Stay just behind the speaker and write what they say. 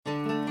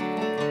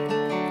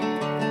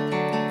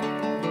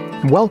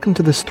Welcome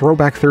to this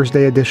Throwback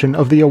Thursday edition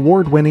of the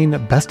award-winning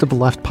Best of the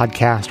Left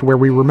podcast, where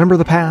we remember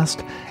the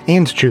past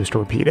and choose to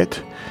repeat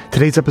it.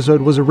 Today's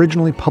episode was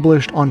originally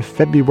published on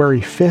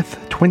February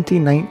 5th,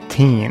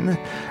 2019.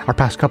 Our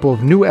past couple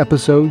of new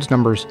episodes,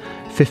 numbers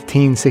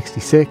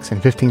 1566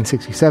 and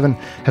 1567,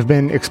 have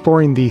been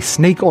exploring the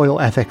snake oil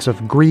ethics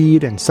of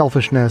greed and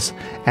selfishness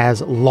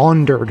as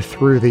laundered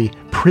through the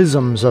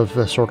prisms of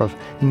the sort of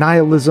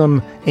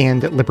nihilism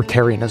and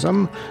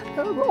libertarianism,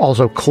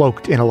 also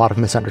cloaked in a lot of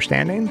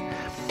misunderstanding.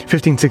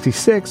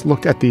 1566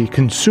 looked at the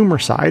consumer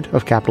side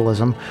of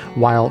capitalism,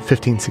 while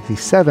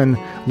 1567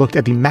 looked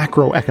at the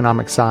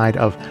macroeconomic side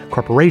of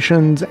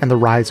corporations and the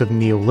rise of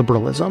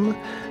neoliberalism.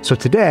 So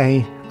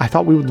today, I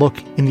thought we would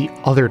look in the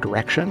other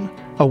direction,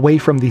 away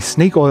from the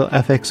snake oil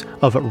ethics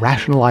of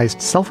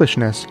rationalized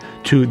selfishness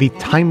to the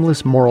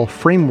timeless moral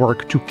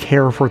framework to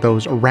care for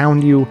those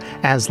around you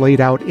as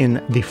laid out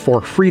in the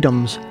Four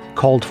Freedoms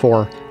called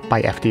for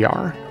by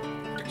FDR.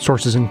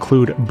 Sources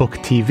include Book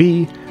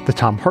TV, the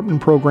Thom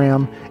Hartmann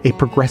Program, a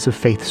progressive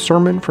faith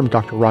sermon from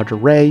Dr. Roger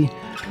Ray,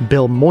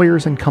 Bill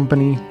Moyers and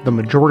Company, The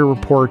Majority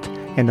Report,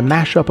 and a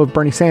mashup of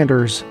Bernie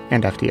Sanders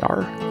and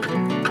FDR.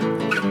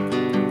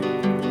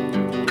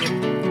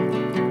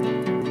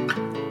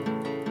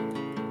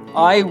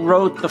 I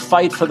wrote The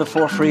Fight for the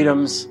Four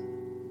Freedoms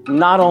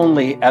not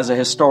only as a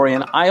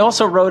historian, I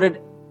also wrote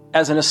it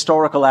as an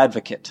historical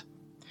advocate.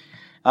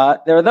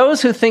 There are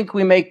those who think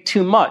we make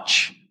too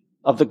much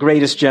of the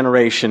greatest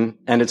generation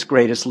and its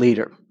greatest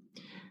leader.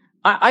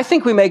 I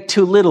think we make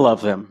too little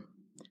of them.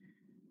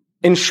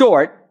 In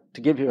short,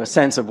 to give you a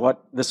sense of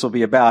what this will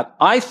be about,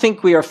 I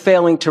think we are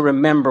failing to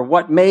remember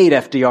what made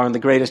FDR and the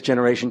greatest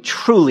generation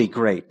truly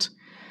great.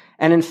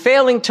 And in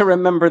failing to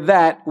remember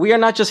that, we are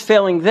not just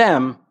failing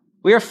them,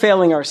 we are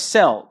failing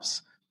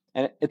ourselves.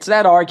 And it's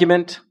that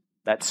argument,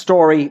 that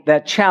story,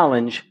 that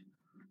challenge,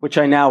 which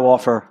I now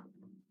offer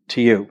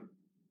to you.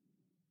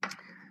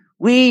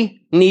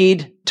 We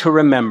need to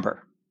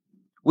remember.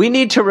 We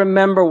need to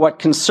remember what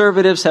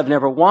conservatives have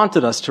never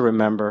wanted us to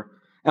remember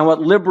and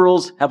what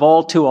liberals have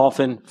all too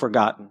often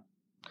forgotten.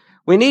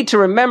 We need to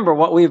remember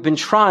what we have been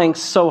trying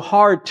so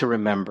hard to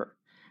remember.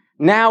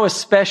 Now,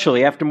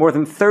 especially after more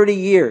than 30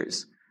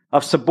 years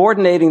of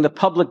subordinating the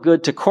public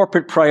good to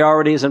corporate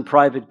priorities and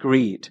private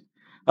greed,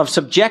 of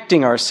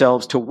subjecting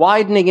ourselves to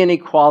widening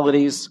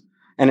inequalities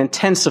and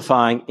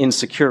intensifying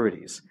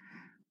insecurities,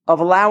 of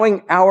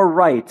allowing our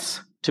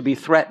rights to be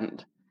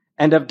threatened,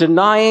 and of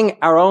denying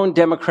our own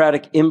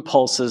democratic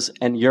impulses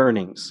and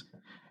yearnings.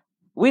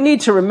 We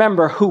need to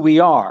remember who we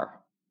are.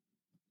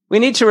 We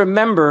need to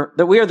remember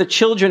that we are the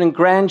children and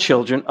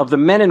grandchildren of the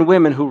men and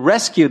women who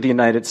rescued the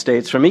United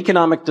States from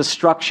economic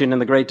destruction in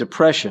the Great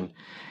Depression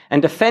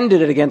and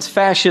defended it against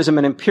fascism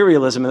and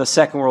imperialism in the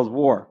Second World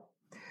War.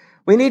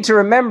 We need to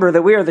remember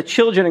that we are the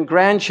children and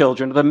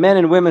grandchildren of the men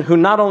and women who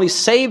not only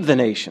saved the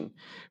nation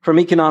from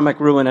economic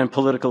ruin and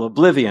political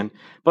oblivion,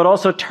 but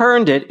also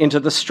turned it into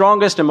the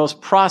strongest and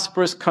most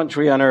prosperous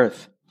country on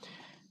earth.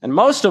 And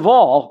most of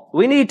all,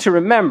 we need to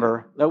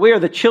remember that we are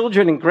the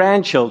children and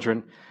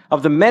grandchildren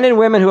of the men and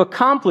women who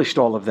accomplished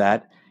all of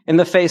that in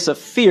the face of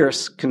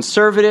fierce,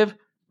 conservative,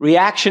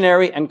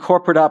 reactionary, and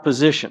corporate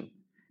opposition.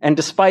 And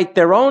despite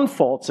their own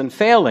faults and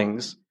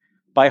failings,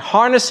 by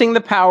harnessing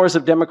the powers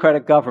of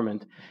democratic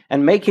government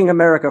and making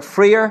America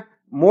freer,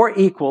 more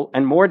equal,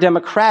 and more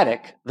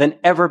democratic than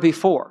ever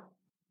before.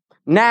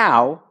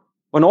 Now,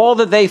 when all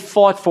that they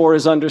fought for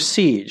is under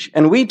siege,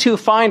 and we too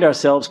find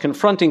ourselves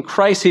confronting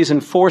crises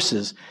and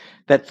forces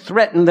that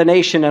threaten the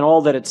nation and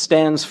all that it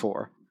stands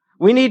for,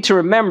 we need to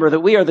remember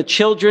that we are the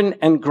children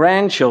and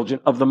grandchildren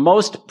of the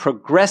most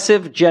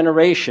progressive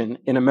generation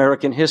in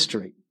American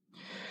history.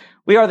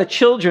 We are the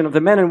children of the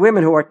men and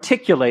women who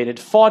articulated,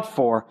 fought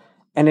for,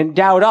 and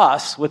endowed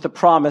us with the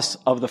promise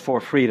of the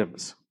Four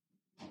Freedoms.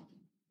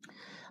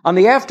 On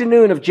the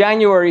afternoon of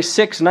January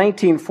 6,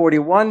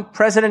 1941,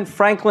 President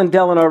Franklin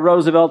Delano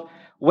Roosevelt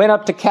went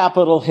up to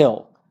Capitol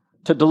Hill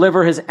to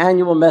deliver his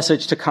annual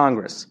message to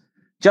Congress.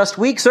 Just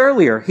weeks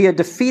earlier, he had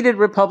defeated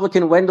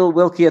Republican Wendell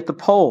Willkie at the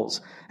polls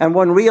and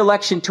won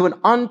re-election to an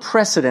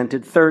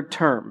unprecedented third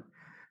term.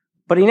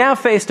 But he now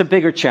faced a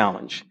bigger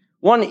challenge,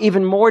 one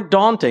even more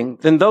daunting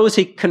than those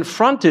he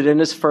confronted in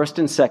his first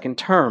and second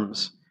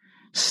terms.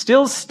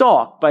 Still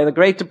stalked by the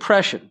Great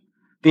Depression,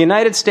 the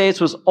United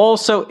States was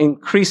also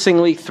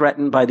increasingly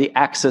threatened by the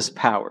Axis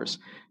powers,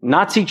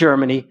 Nazi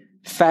Germany,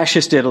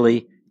 Fascist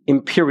Italy,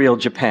 Imperial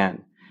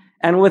Japan.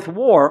 And with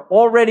war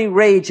already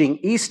raging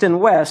east and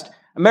west,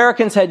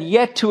 Americans had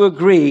yet to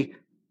agree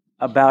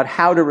about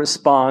how to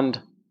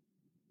respond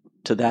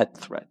to that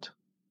threat.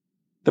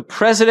 The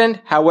president,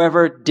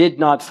 however, did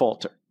not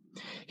falter.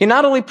 He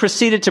not only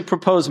proceeded to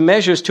propose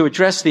measures to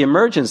address the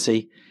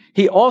emergency,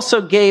 he also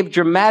gave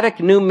dramatic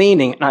new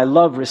meaning, and I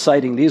love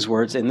reciting these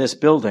words in this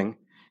building.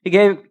 He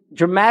gave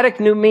dramatic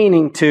new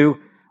meaning to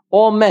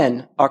all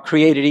men are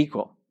created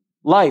equal,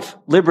 life,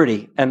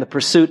 liberty, and the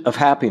pursuit of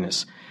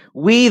happiness.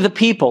 We, the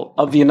people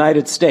of the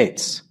United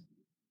States,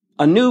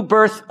 a new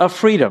birth of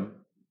freedom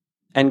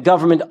and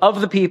government of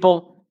the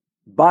people,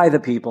 by the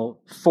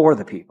people, for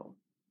the people.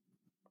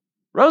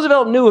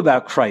 Roosevelt knew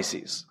about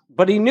crises,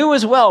 but he knew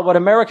as well what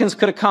Americans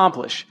could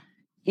accomplish,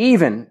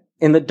 even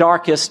in the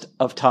darkest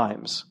of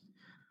times.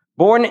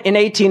 Born in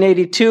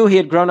 1882, he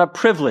had grown up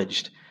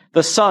privileged,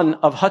 the son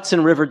of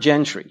Hudson River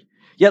gentry.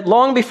 Yet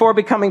long before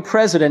becoming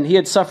president, he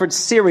had suffered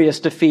serious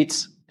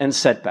defeats and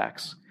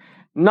setbacks.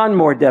 None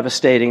more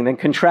devastating than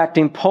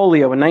contracting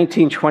polio in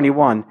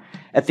 1921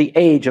 at the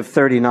age of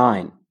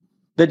 39.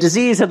 The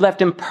disease had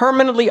left him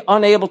permanently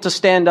unable to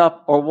stand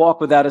up or walk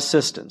without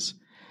assistance.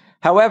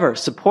 However,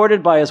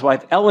 supported by his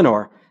wife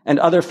Eleanor and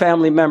other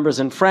family members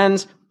and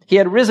friends, he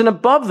had risen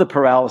above the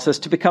paralysis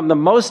to become the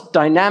most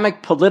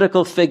dynamic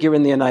political figure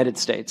in the United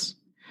States.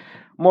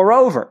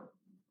 Moreover,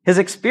 his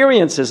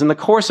experiences in the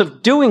course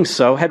of doing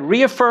so had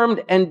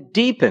reaffirmed and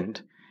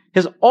deepened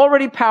his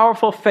already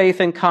powerful faith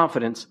and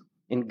confidence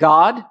in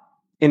God,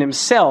 in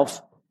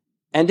himself,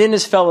 and in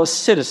his fellow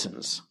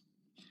citizens.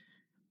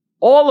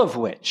 All of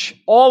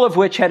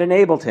which had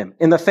enabled him,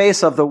 in the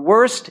face of the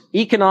worst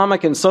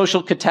economic and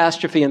social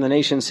catastrophe in the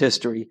nation's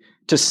history,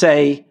 to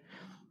say,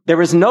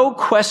 "There is no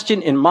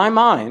question in my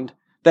mind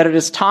that it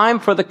is time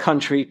for the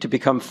country to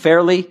become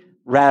fairly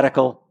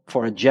radical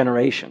for a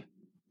generation."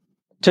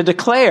 To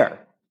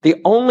declare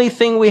the only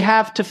thing we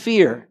have to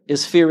fear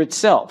is fear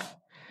itself.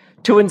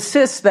 To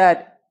insist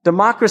that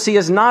democracy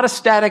is not a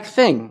static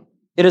thing,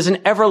 it is an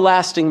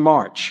everlasting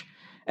march.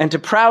 And to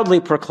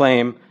proudly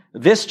proclaim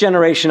this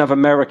generation of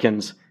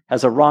Americans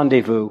has a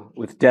rendezvous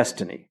with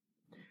destiny.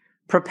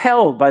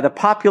 Propelled by the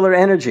popular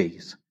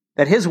energies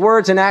that his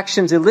words and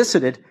actions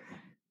elicited,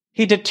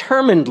 he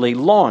determinedly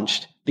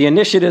launched the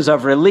initiatives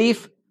of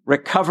relief,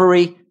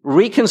 recovery,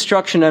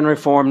 reconstruction, and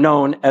reform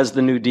known as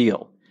the New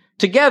Deal.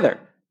 Together,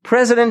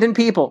 president and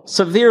people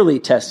severely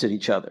tested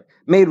each other,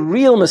 made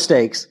real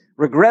mistakes,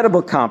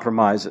 regrettable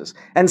compromises,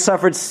 and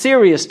suffered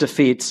serious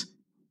defeats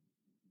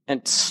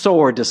and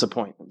sore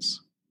disappointments.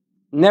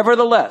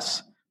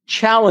 Nevertheless,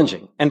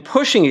 challenging and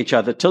pushing each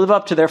other to live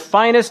up to their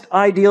finest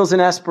ideals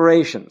and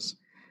aspirations,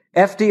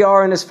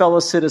 FDR and his fellow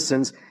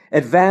citizens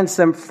advanced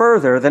them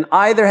further than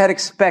either had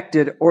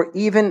expected or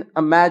even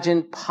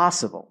imagined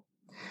possible.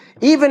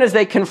 Even as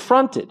they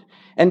confronted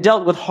and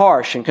dealt with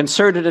harsh and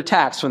concerted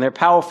attacks from their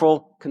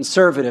powerful,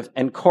 conservative,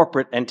 and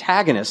corporate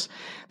antagonists,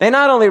 they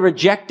not only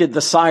rejected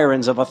the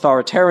sirens of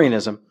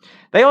authoritarianism,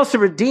 they also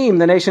redeemed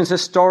the nation's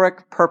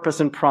historic purpose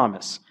and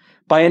promise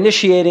by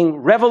initiating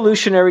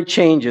revolutionary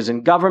changes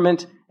in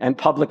government and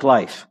public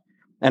life,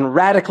 and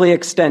radically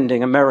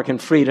extending American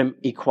freedom,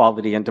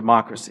 equality, and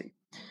democracy.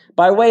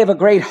 By way of a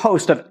great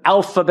host of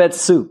alphabet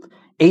soup,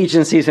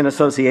 agencies and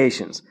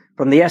associations,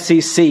 from the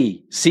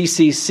SEC,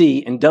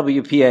 CCC, and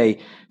WPA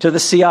to the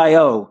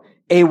CIO,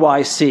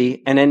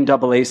 AYC, and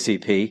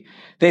NAACP,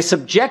 they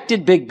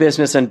subjected big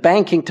business and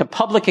banking to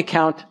public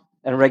account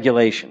and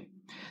regulation.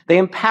 They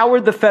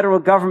empowered the federal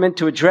government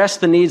to address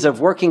the needs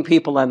of working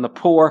people and the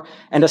poor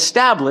and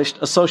established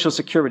a social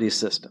security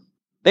system.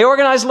 They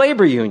organized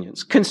labor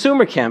unions,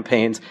 consumer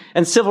campaigns,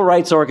 and civil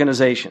rights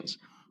organizations.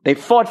 They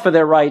fought for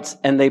their rights,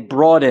 and they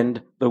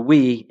broadened the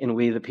we in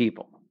we the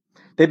people.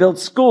 They built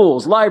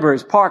schools,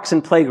 libraries, parks,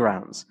 and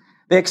playgrounds.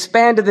 They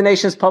expanded the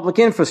nation's public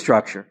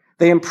infrastructure.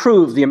 They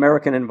improved the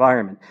American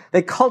environment.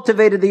 They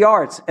cultivated the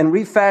arts and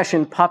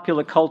refashioned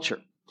popular culture.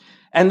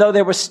 And though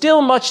there was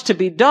still much to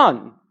be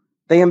done,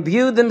 they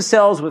imbued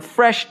themselves with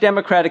fresh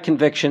democratic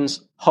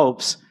convictions,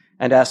 hopes,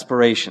 and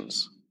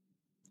aspirations.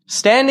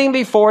 Standing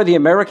before the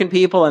American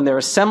people and their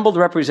assembled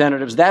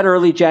representatives that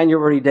early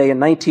January day in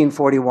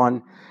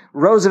 1941,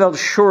 Roosevelt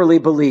surely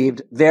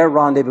believed their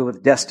rendezvous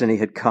with destiny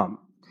had come.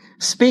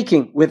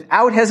 Speaking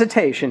without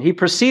hesitation, he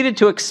proceeded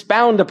to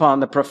expound upon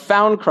the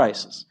profound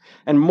crisis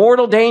and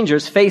mortal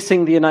dangers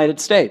facing the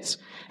United States,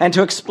 and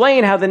to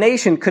explain how the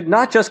nation could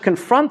not just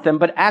confront them,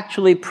 but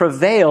actually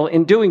prevail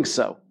in doing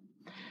so.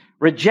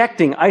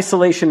 Rejecting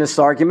isolationist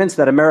arguments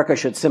that America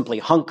should simply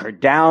hunker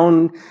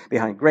down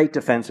behind great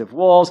defensive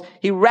walls,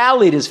 he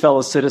rallied his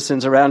fellow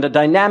citizens around a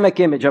dynamic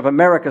image of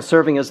America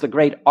serving as the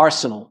great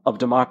arsenal of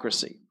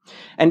democracy.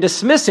 And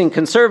dismissing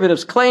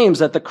conservatives' claims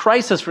that the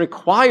crisis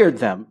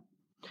required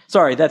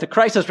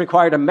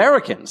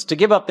Americans to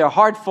give up their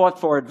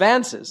hard-fought-for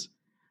advances,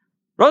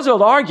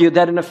 Roosevelt argued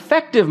that an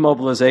effective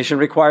mobilization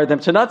required them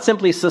to not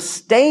simply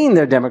sustain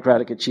their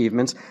democratic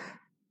achievements,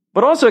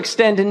 but also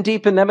extend and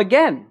deepen them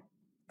again.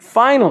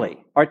 Finally,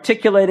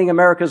 articulating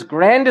America's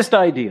grandest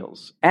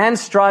ideals and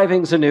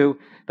strivings anew,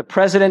 the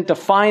president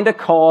defined a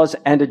cause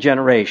and a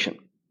generation.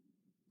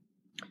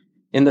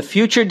 In the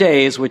future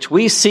days which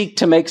we seek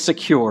to make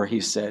secure, he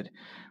said,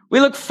 we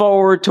look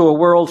forward to a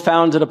world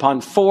founded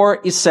upon 4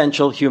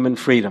 essential human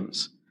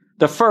freedoms.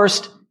 The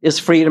first is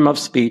freedom of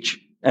speech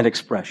and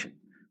expression.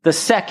 The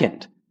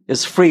second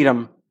is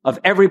freedom of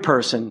every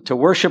person to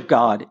worship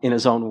God in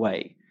his own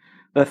way.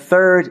 The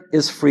third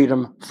is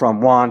freedom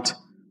from want.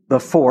 The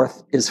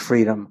fourth is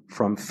freedom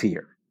from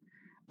fear.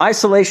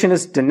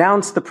 Isolationists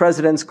denounced the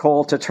president's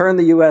call to turn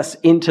the U.S.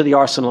 into the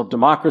arsenal of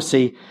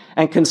democracy,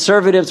 and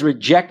conservatives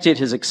rejected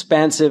his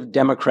expansive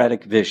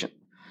democratic vision.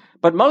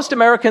 But most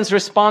Americans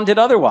responded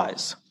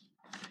otherwise.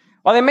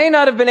 While they may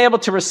not have been able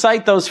to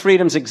recite those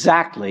freedoms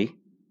exactly,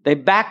 They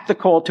backed the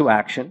call to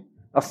action,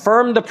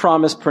 affirmed the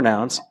promise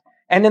pronounced,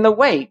 and in the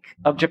wake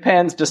of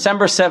Japan's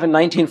December 7,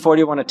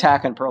 1941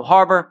 attack on Pearl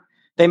Harbor,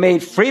 they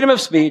made freedom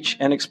of speech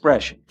and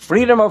expression,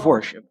 freedom of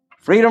worship,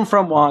 freedom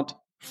from want,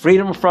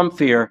 freedom from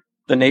fear,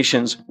 the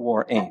nation's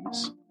war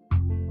aims.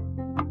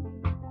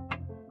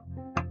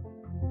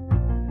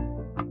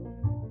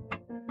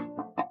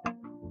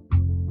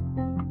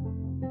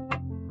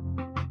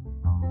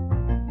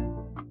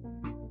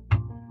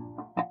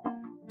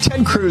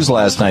 Ted Cruz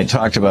last night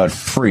talked about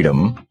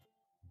freedom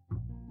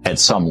at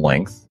some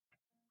length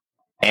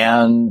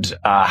and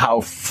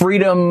how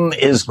freedom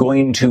is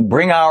going to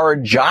bring our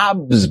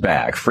jobs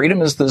back.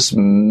 Freedom is this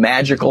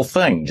magical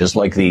thing, just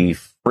like the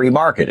free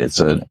market. It's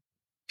a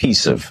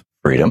piece of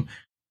freedom.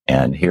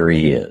 And here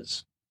he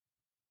is.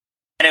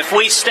 And if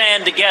we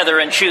stand together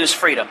and choose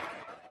freedom,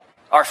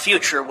 our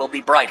future will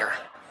be brighter.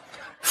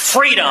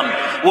 Freedom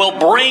will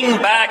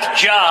bring back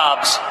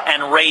jobs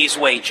and raise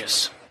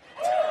wages.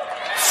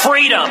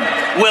 Freedom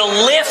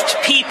will lift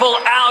people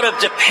out of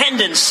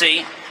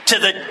dependency to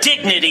the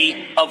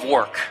dignity of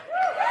work.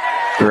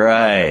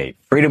 Right.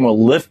 Freedom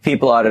will lift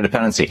people out of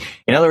dependency.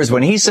 In other words,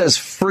 when he says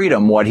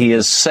freedom, what he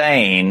is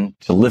saying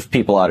to lift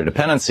people out of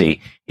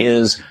dependency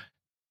is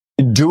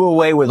do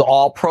away with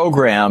all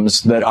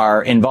programs that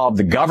involve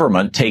the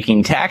government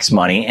taking tax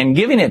money and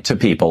giving it to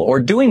people or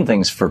doing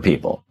things for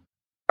people.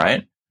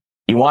 Right?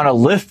 You want to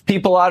lift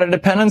people out of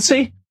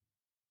dependency?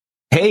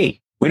 Hey,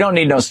 we don't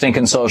need no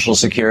stinking Social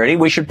Security.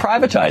 We should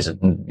privatize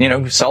it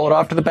and, sell it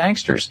off to the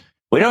banksters.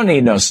 We don't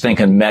need no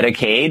stinking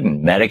Medicaid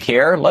and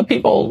Medicare.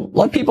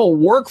 Let people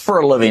work for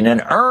a living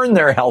and earn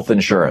their health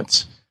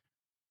insurance.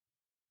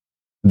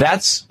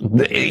 That's,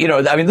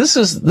 this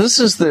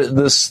is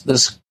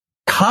this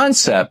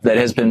concept that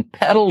has been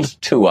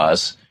peddled to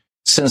us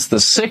since the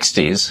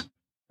 60s,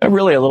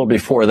 really a little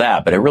before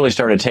that, but it really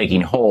started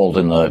taking hold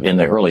in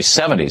the early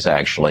 70s,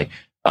 actually.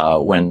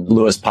 When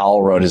Lewis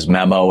Powell wrote his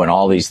memo and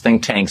all these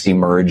think tanks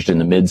emerged in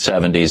the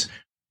mid-70s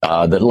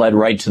that led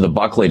right to the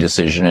Buckley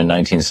decision in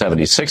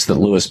 1976 that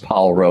Lewis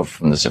Powell wrote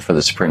for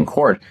the Supreme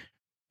Court.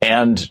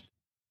 And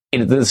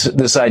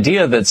this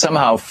idea that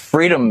somehow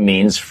freedom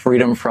means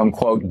freedom from,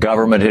 quote,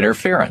 government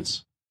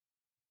interference.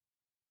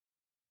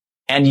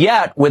 And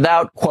yet,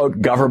 without,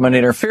 quote, government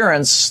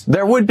interference,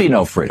 there would be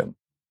no freedom.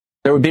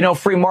 There would be no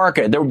free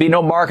market. There would be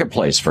no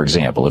marketplace, for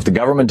example. If the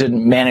government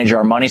didn't manage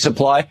our money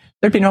supply,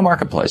 there'd be no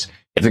marketplace.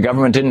 If the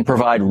government didn't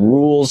provide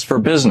rules for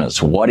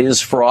business, what is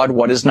fraud,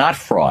 what is not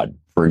fraud,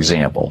 for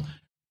example.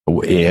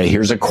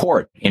 Here's a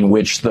court in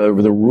which the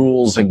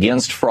rules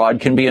against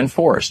fraud can be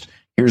enforced.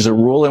 Here's a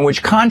rule in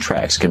which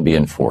contracts can be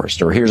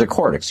enforced. Or here's a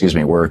court,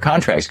 where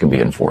contracts can be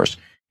enforced.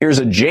 Here's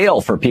a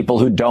jail for people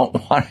who don't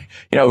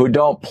who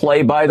don't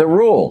play by the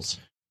rules.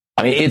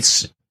 I mean,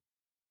 it's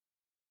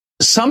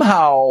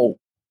somehow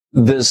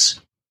this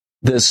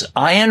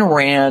Ayn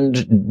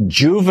Rand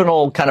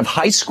juvenile kind of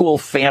high school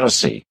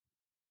fantasy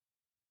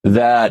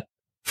that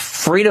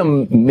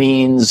freedom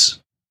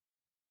means,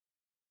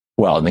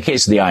 well, in the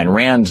case of the Ayn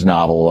Rand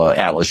novel,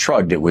 Atlas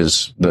Shrugged, it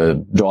was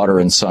the daughter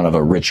and son of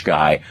a rich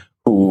guy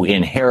who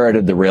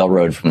inherited the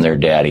railroad from their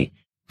daddy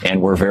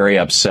and were very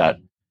upset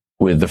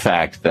with the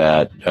fact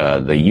that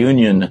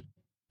the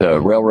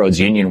railroad's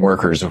union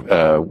workers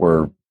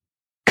were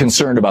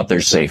concerned about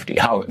their safety.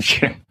 How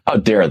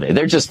dare they?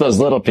 They're just those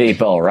little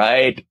people,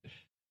 right?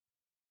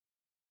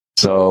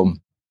 So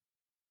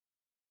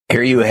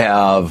here you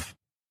have,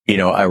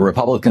 a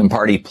Republican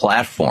Party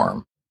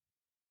platform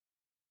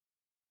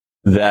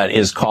that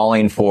is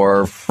calling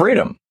for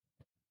freedom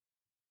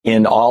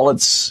in all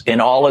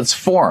its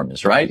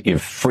forms, right? You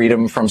have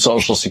freedom from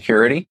Social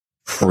Security,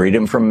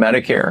 freedom from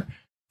Medicare,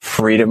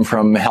 freedom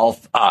from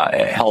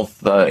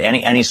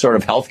any sort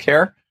of health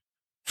care,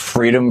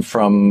 freedom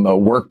from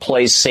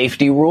workplace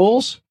safety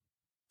rules,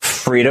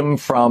 freedom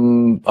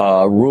from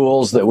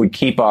rules that would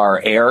keep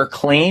our air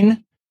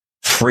clean,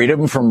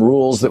 freedom from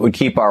rules that would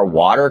keep our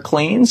water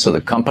clean so the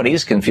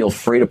companies can feel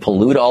free to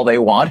pollute all they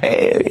want.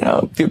 Hey,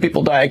 a few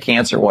people die of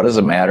cancer. What does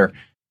it matter?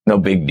 No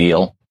big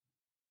deal.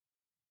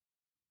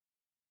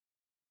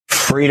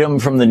 Freedom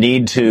from the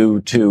need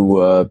to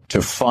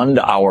fund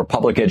our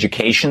public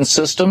education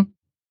system.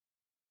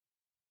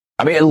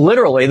 I mean,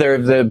 literally,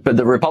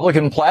 the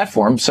Republican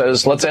platform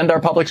says, let's end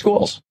our public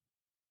schools.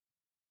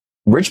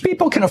 Rich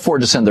people can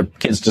afford to send their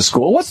kids to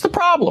school. What's the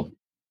problem?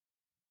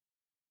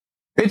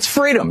 It's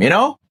freedom,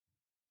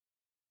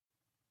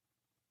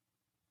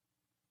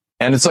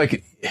 And it's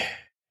like,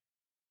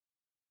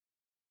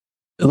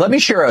 let me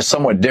share a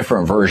somewhat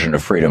different vision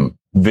of freedom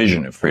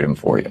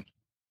for you.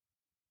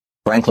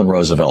 Franklin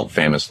Roosevelt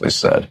famously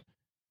said,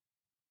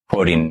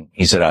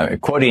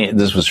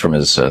 this was from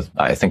his,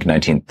 I think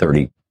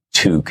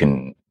 1932,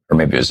 or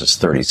maybe it was his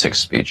 36th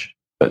speech,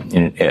 but,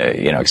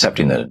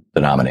 accepting the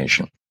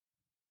nomination.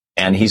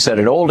 And he said,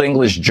 an old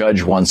English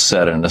judge once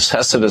said, a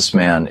necessitous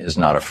man is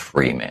not a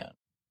free man.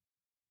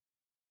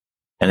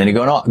 And then he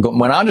went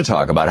on to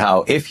talk about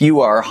how if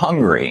you are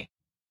hungry,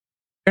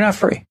 you're not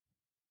free.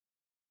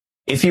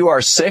 If you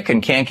are sick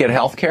and can't get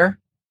health care,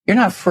 you're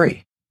not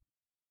free.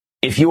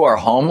 If you are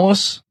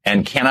homeless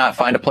and cannot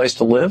find a place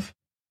to live,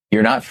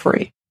 you're not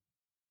free.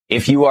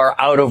 If you are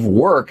out of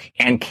work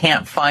and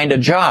can't find a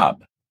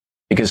job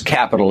because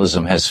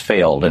capitalism has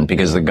failed and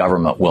because the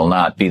government will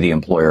not be the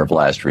employer of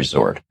last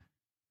resort,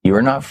 you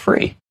are not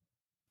free.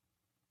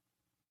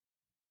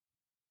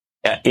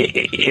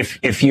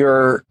 If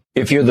you're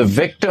the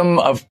victim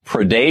of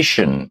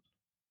predation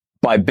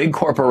by big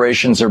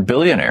corporations or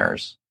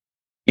billionaires,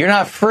 you're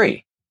not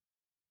free.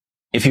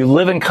 If you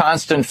live in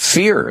constant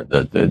fear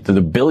that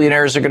the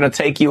billionaires are going to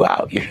take you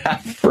out, you're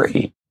not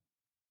free.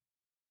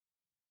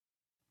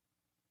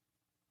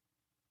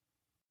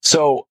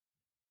 So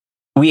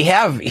we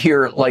have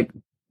here like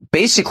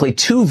basically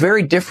two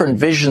very different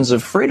visions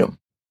of freedom.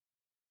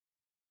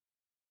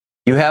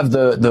 You have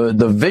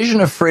the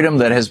vision of freedom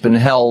that has been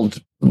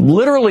held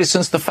literally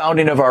since the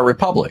founding of our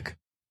republic.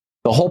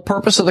 The whole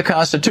purpose of the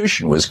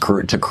Constitution was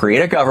to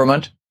create a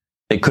government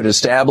that could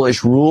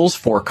establish rules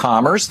for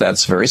commerce.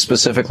 That's very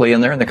specifically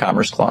in there in the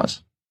Commerce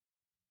Clause.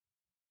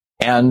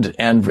 And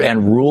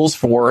rules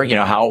for,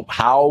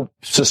 how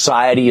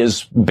society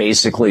is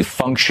basically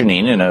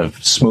functioning in a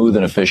smooth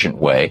and efficient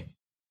way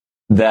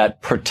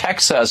that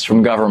protects us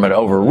from government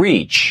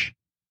overreach,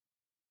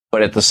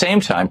 but at the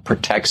same time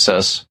protects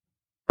us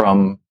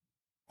from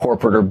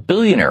corporate or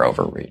billionaire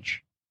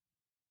overreach.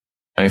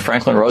 I mean,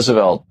 Franklin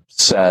Roosevelt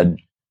said,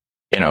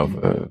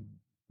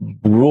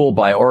 rule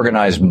by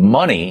organized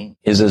money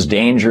is as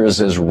dangerous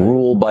as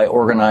rule by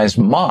organized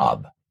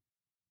mob.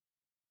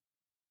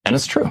 And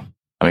it's true.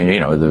 I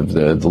mean,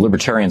 the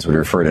libertarians would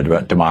refer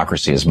to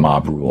democracy as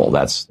mob rule.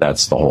 That's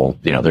the whole,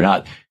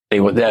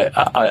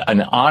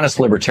 an honest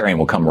libertarian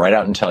will come right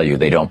out and tell you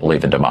they don't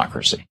believe in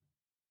democracy,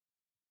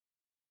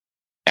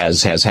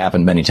 as has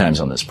happened many times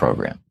on this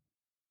program.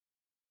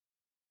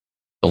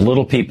 The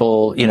little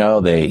people,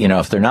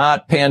 if they're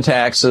not paying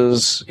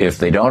taxes, if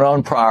they don't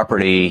own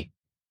property,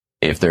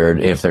 if they're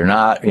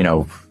not, and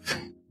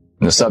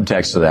the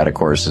subtext of that, of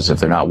course, is if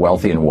they're not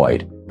wealthy and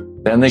white,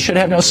 then they should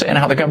have no say in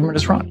how the government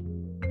is run.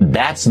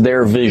 That's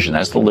their vision.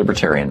 That's the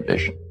libertarian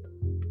vision.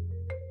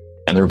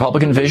 And the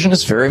Republican vision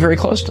is very, very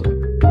close to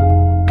them.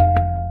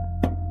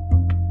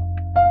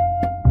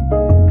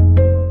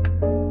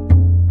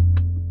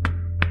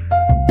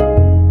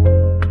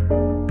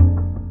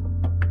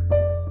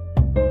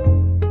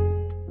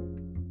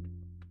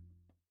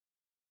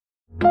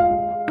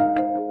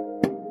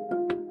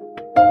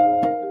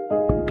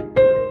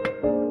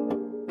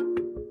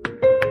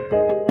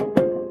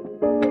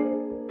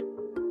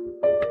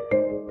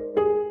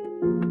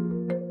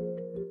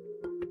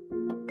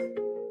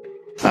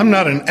 I'm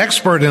not an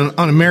expert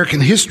on American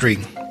history,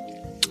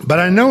 but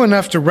I know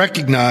enough to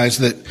recognize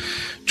that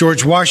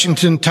George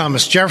Washington,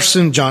 Thomas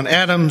Jefferson, John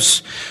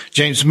Adams,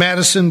 James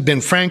Madison, Ben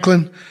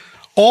Franklin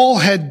all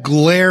had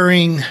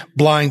glaring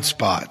blind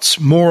spots,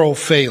 moral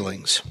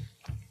failings.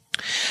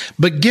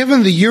 But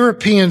given the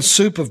European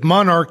soup of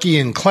monarchy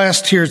and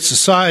class-tiered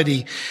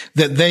society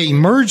that they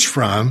emerged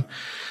from,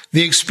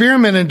 the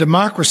experiment in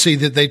democracy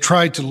that they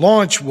tried to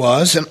launch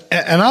was,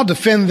 and I'll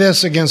defend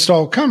this against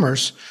all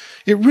comers,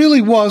 it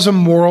really was a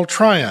moral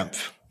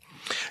triumph.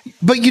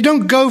 But you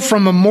don't go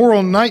from a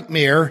moral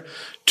nightmare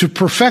to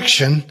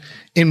perfection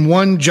in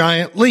one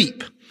giant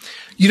leap.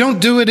 You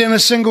don't do it in a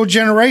single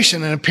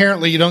generation, and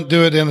apparently you don't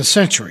do it in a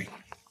century.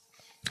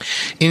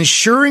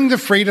 Ensuring the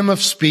freedom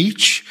of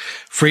speech,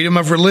 freedom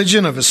of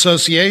religion, of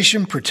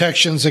association,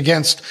 protections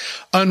against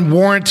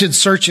unwarranted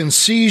search and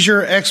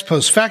seizure, ex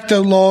post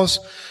facto laws,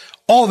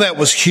 all that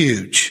was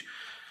huge.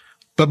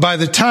 But by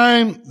the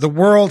time the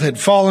world had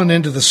fallen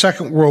into the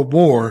Second World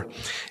War,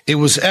 it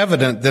was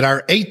evident that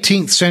our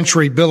 18th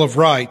century Bill of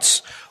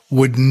Rights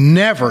would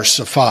never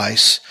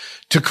suffice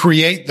to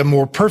create the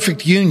more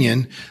perfect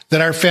union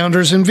that our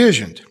founders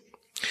envisioned.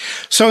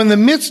 So in the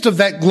midst of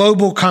that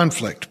global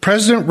conflict,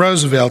 President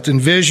Roosevelt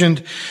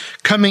envisioned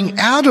coming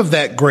out of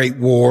that great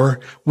war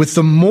with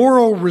the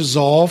moral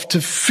resolve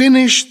to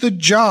finish the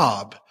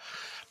job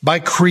by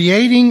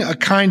creating a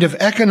kind of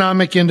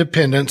economic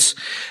independence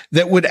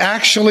that would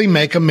actually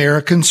make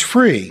Americans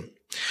free.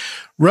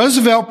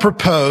 Roosevelt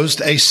proposed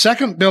a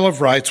second Bill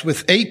of Rights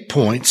with 8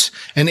 points,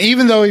 and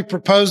even though he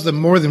proposed them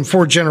more than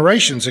 4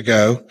 generations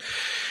ago,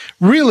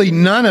 really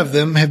none of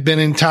them have been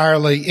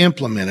entirely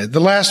implemented. The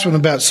last one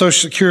about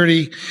Social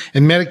Security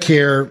and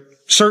Medicare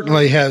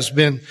certainly has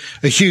been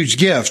a huge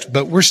gift,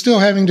 but we're still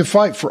having to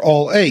fight for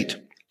all 8.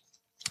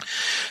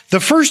 The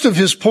first of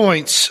his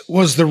points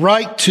was the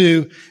right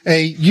to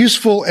a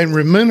useful and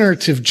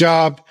remunerative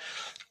job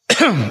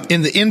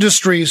in the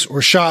industries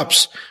or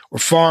shops or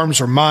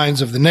farms or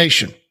mines of the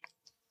nation.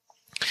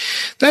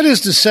 That is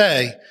to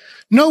say,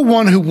 no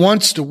one who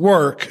wants to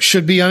work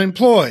should be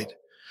unemployed.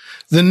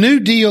 The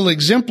New Deal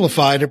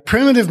exemplified a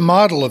primitive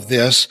model of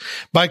this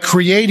by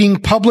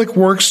creating public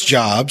works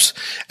jobs,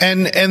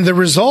 and the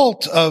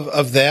result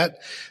of that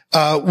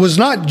was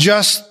not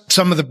just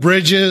some of the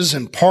bridges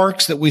and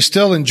parks that we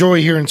still enjoy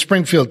here in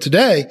Springfield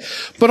today,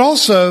 but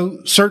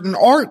also certain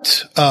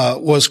art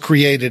was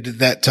created at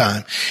that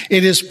time.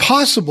 It is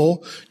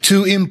possible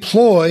to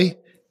employ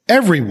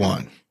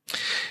everyone.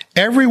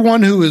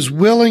 Everyone who is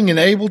willing and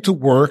able to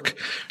work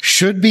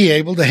should be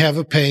able to have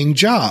a paying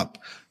job.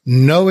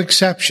 No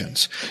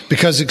exceptions,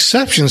 because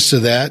exceptions to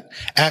that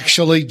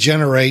actually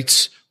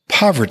generates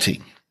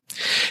poverty.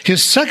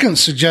 His second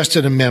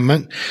suggested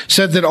amendment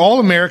said that all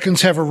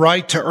Americans have a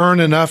right to earn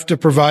enough to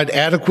provide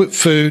adequate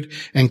food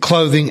and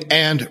clothing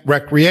and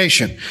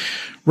recreation.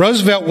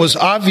 Roosevelt was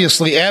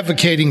obviously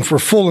advocating for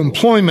full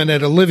employment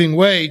at a living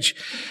wage,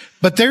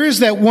 but there is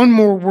that one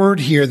more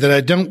word here that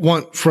I don't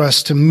want for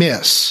us to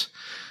miss,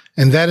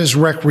 and that is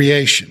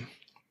recreation.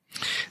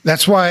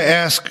 That's why I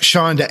asked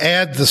Sean to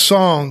add the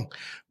song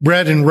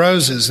Bread and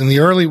Roses. In the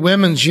early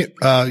women's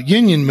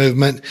union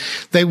movement,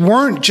 they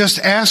weren't just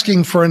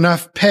asking for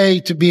enough pay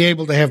to be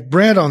able to have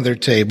bread on their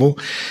table,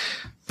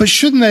 but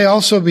shouldn't they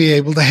also be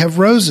able to have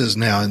roses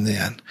now and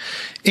then?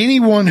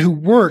 Anyone who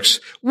works,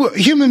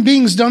 human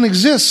beings don't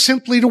exist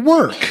simply to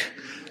work.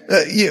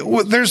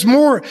 There's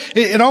more.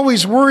 It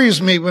always worries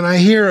me when I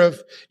hear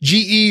of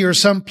GE or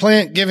some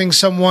plant giving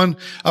someone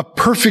a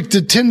perfect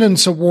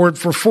attendance award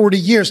for 40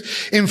 years.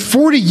 In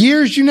 40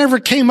 years, you never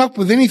came up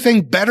with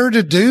anything better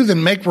to do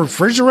than make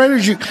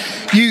refrigerators.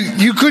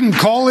 You couldn't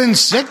call in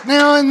sick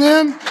now and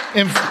then.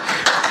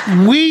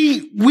 And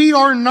we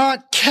are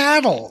not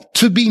cattle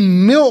to be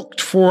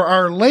milked for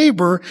our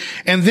labor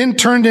and then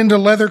turned into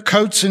leather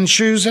coats and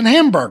shoes and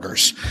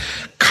hamburgers.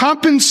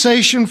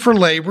 Compensation for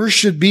labor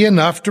should be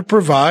enough to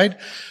provide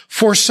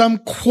for some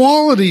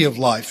quality of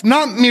life,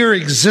 not mere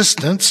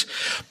existence,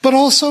 but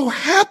also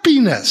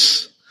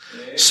happiness,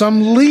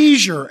 some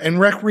leisure and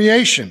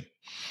recreation.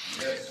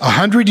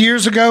 100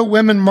 years ago,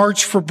 women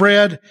marched for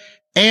bread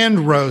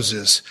and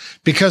roses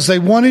because they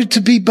wanted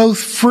to be both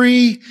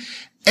free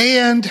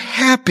and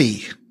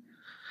happy.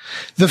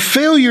 The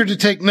failure to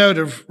take note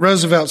of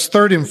Roosevelt's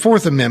third and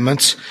fourth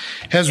amendments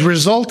has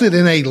resulted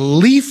in a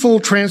lethal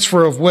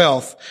transfer of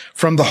wealth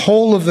from the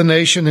whole of the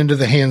nation into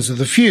the hands of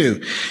the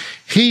few.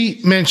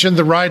 He mentioned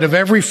the right of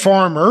every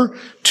farmer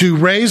to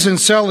raise and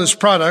sell his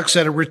products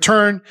at a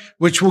return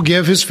which will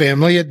give his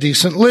family a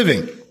decent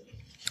living.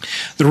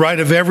 The right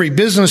of every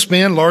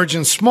businessman, large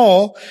and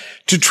small,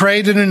 to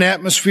trade in an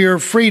atmosphere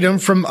of freedom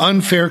from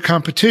unfair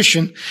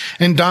competition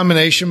and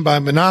domination by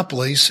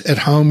monopolies at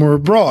home or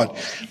abroad.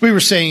 We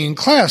were saying in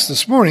class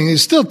this morning, they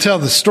still tell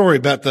the story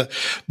about the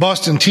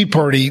Boston Tea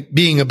Party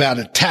being about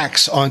a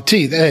tax on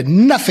tea. That had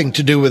nothing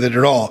to do with it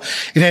at all.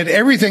 It had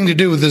everything to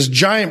do with this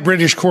giant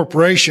British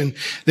corporation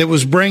that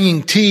was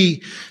bringing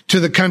tea to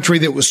the country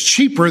that was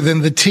cheaper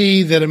than the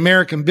tea that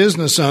American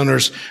business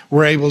owners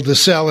were able to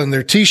sell in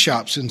their tea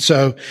shops. And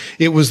so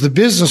it was the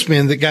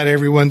businessmen that got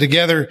everyone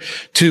together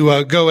to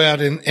go out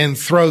and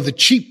throw the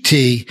cheap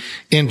tea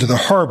into the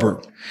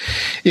harbor.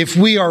 If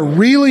we are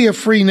really a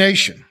free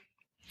nation,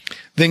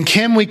 then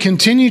can we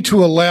continue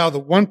to allow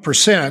the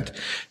 1%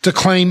 to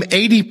claim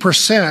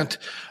 80%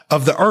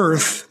 of the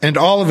earth and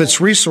all of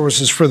its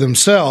resources for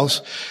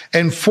themselves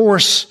and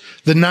force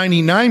the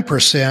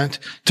 99%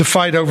 to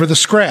fight over the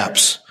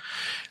scraps?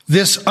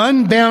 This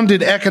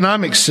unbounded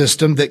economic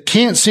system that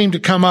can't seem to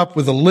come up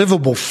with a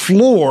livable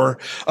floor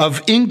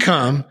of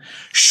income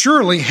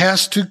surely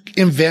has to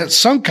invent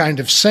some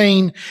kind of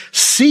sane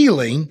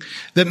ceiling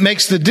that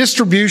makes the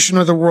distribution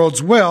of the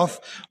world's wealth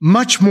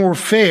much more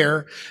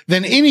fair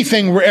than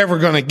anything we're ever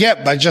going to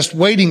get by just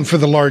waiting for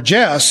the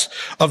largesse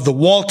of the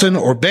Walton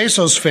or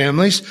Bezos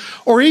families,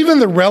 or even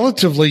the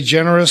relatively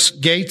generous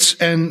Gates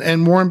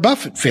and Warren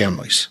Buffett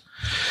families.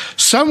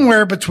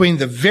 Somewhere between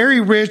the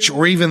very rich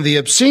or even the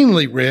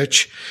obscenely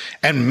rich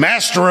and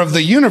master of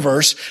the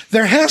universe,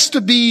 there has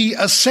to be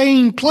a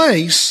sane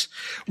place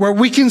where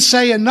we can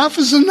say enough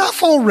is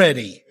enough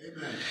already.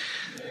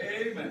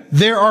 Amen.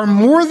 There are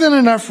more than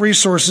enough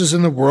resources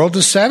in the world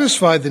to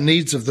satisfy the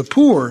needs of the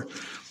poor.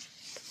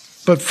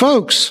 But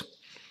folks,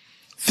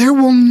 there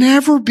will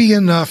never be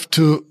enough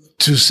to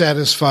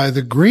satisfy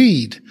the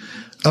greed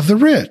of the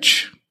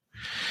rich.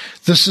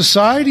 The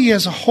society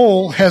as a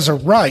whole has a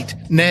right,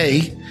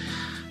 nay,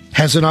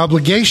 has an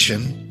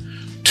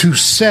obligation to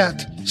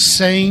set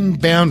sane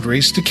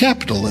boundaries to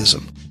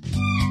capitalism.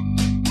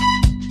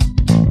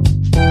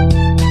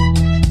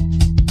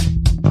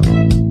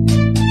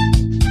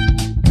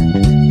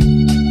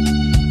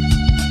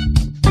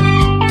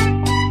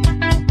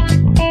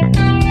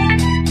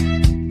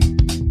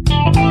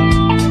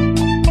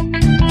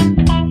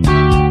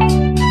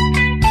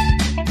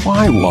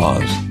 Why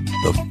was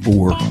the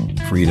For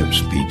Freedom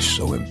speech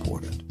so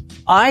important?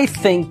 I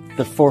think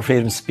the For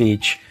Freedom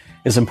speech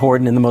is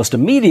important in the most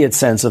immediate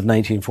sense of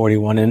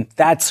 1941, and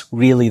that's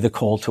really the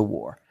call to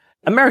war.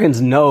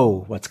 Americans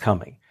know what's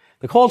coming.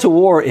 The call to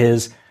war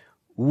is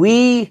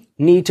we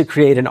need to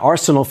create an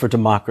arsenal for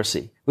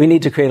democracy. We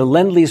need to create a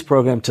Lend-Lease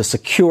program to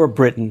secure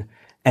Britain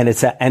and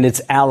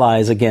its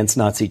allies against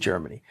Nazi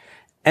Germany.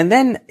 And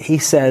then he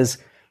says,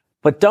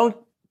 but don't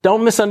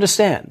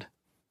misunderstand.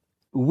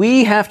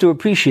 We have to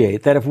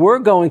appreciate that if we're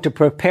going to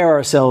prepare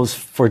ourselves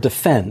for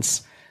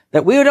defense,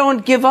 that we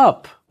don't give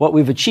up what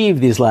we've achieved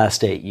these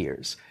last 8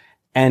 years.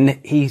 And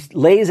he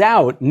lays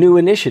out new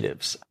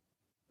initiatives.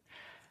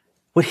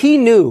 What he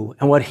knew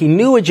and what he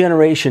knew a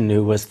generation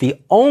knew was the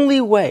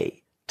only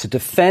way to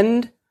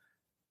defend,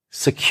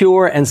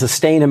 secure, and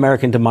sustain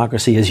American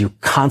democracy is you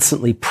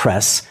constantly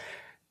press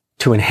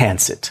to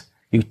enhance it.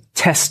 You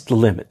test the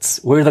limits.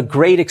 We're the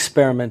great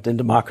experiment in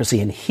democracy,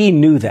 and he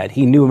knew that.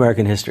 He knew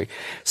American history.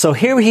 So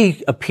here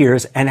he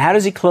appears, and how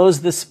does he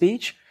close this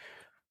speech?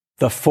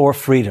 The four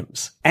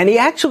freedoms. And he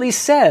actually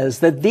says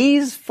that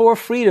these four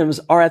freedoms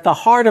are at the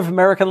heart of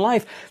American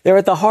life. They're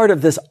at the heart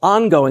of this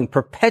ongoing,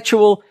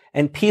 perpetual,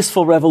 and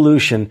peaceful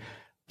revolution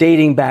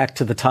dating back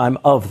to the time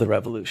of the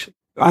revolution.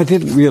 I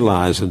didn't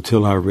realize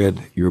until I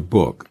read your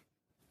book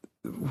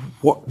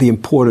what the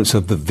importance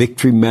of the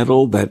victory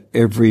medal that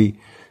every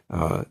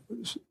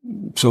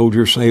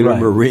soldier, sailor,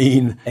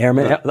 Marine,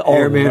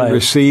 airman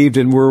received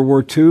in World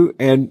War II.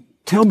 And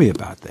tell me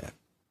about that.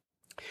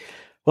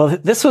 Well,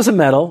 this was a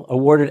medal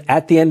awarded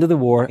at the end of the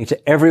war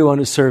to everyone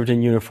who served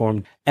in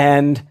uniform.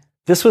 And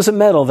this was a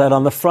medal that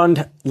on the front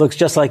looks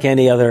just like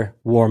any other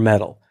war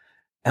medal.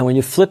 And when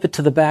you flip it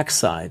to the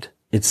backside,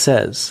 it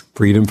says,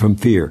 freedom from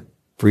fear,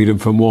 freedom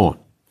from want,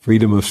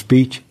 freedom of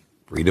speech,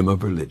 freedom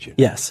of religion.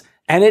 Yes.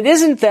 And it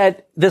isn't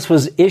that this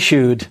was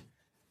issued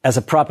as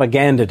a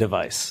propaganda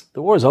device.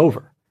 The war's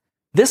over.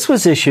 This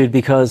was issued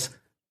because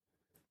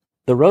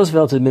the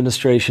Roosevelt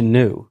administration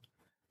knew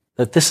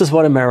that this is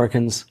what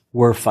Americans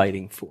were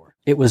fighting for.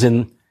 It was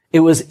in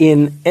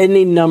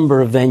any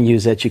number of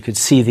venues that you could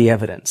see the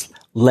evidence.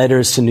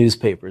 Letters to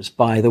newspapers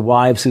by the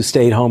wives who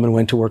stayed home and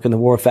went to work in the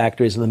war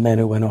factories and the men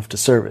who went off to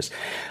service.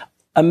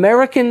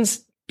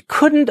 Americans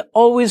couldn't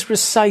always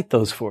recite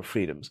those four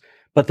freedoms,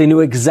 but they knew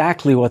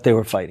exactly what they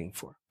were fighting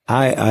for.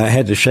 I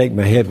had to shake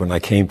my head when I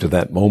came to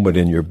that moment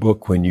in your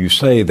book when you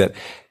say that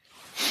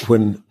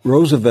when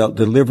Roosevelt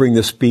delivering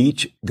the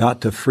speech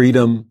got to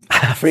freedom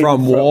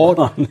from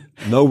want,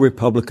 no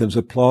Republicans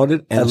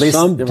applauded, and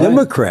some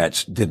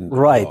Democrats didn't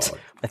applaud.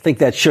 I think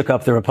that shook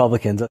up the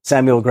Republicans.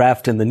 Samuel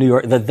Grafton,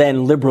 the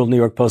then liberal New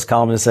York Post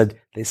columnist, said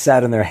they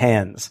sat in their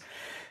hands.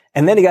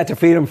 And then he got to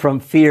freedom from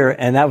fear,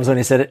 and that was when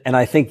he said it. And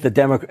I think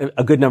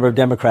a good number of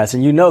Democrats,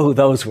 and you know who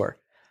those were.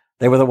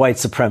 They were the white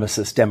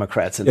supremacist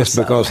Democrats in the South.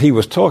 Yes, because he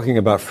was talking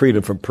about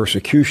freedom from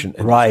persecution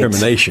and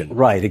discrimination.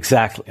 Right,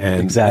 exactly.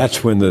 And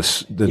that's when the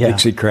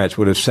Dixiecrats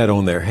would have sat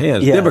on their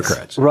hands,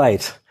 Democrats.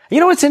 Right. You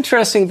know what's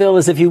interesting, Bill,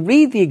 is if you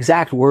read the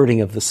exact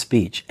wording of the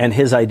speech and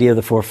his idea of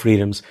the four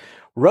freedoms,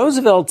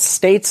 Roosevelt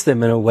states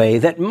them in a way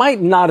that might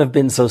not have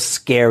been so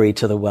scary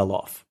to the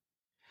well-off.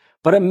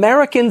 But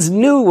Americans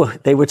knew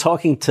they were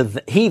talking to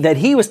that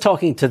he was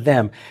talking to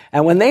them.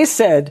 And when they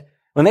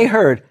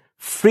heard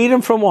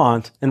freedom from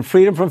want and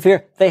freedom from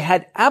fear, they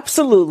had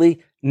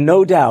absolutely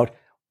no doubt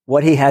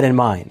what he had in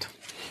mind.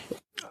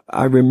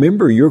 I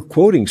remember you're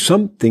quoting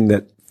something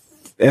that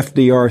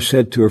FDR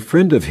said to a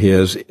friend of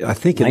his, I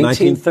think in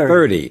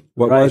 1930.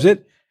 What was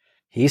it?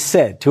 He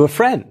said to a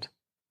friend,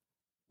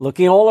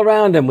 looking all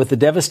around him with the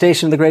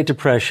devastation of the Great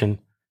Depression,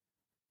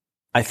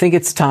 I think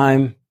it's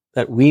time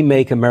that we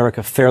make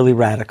America fairly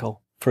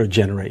radical for a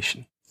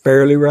generation.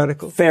 Fairly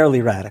radical?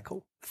 Fairly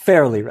radical.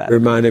 Fairly radical.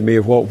 Reminded me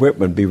of Walt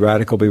Whitman, be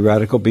radical,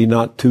 be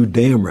not too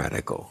damn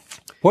radical.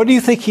 What do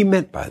you think he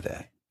meant by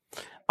that?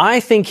 I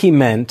think he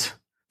meant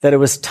that it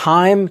was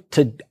time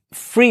to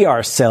free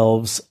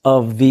ourselves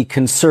of the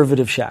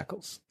conservative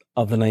shackles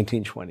of the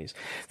 1920s.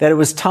 That it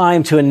was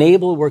time to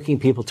enable working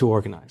people to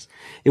organize.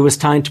 It was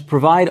time to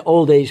provide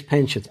old age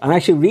pensions. I'm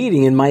actually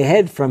reading in my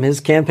head from his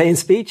campaign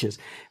speeches.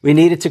 We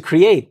needed to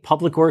create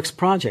public works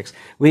projects.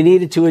 We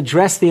needed to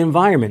address the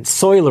environment,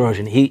 soil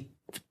erosion.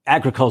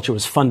 Agriculture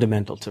was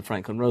fundamental to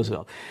Franklin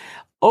Roosevelt.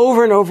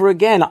 Over and over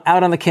again,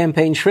 out on the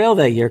campaign trail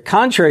that year,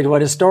 contrary to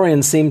what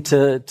historians seem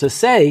to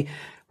say,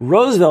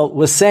 Roosevelt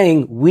was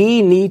saying,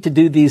 we need to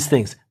do these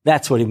things.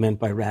 That's what he meant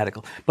by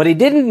radical. But he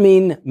didn't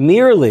mean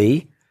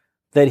merely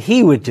that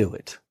he would do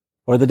it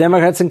or the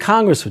Democrats in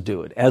Congress would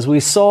do it. As we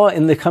saw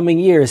in the coming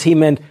years, he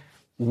meant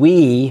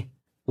we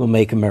will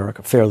make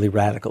America fairly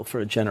radical for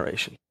a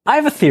generation. I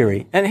have a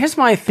theory, and here's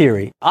my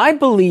theory. I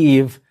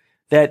believe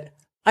that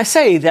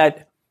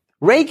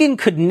Reagan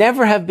could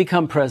never have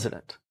become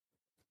president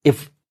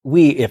if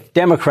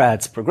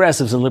Democrats,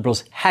 progressives, and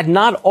liberals had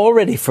not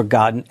already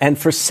forgotten and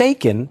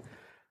forsaken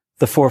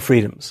the four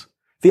freedoms.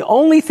 The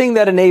only thing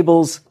that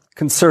enables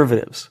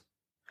conservatives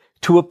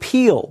to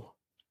appeal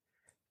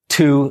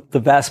to the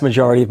vast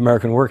majority of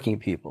American working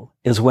people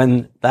is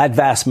when that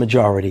vast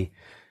majority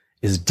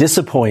is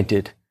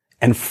disappointed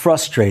and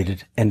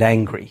frustrated and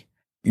angry.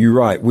 You're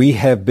right. We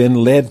have been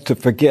led to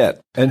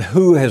forget. And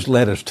who has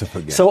led us to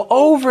forget? So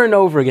over and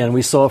over again,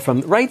 we saw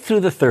from right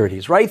through the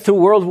 30s, right through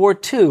World War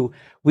II,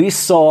 we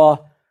saw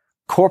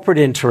corporate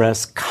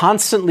interests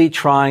constantly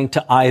trying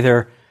to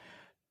either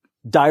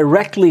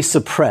directly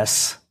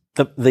suppress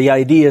the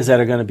ideas that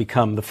are going to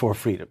become the four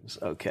freedoms,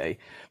 okay,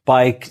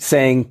 by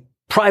saying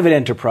private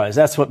enterprise,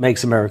 that's what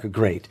makes America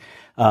great.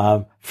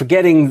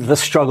 Forgetting the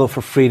struggle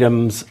for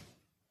freedoms,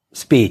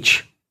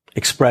 speech,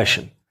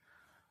 expression,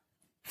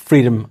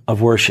 freedom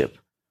of worship,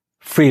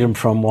 freedom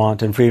from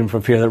want, and freedom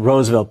from fear that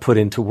Roosevelt put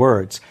into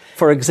words.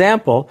 For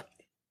example,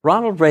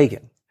 Ronald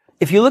Reagan.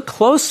 If you look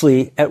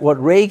closely at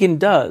what Reagan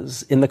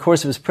does in the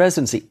course of his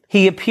presidency,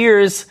 he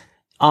appears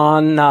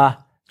on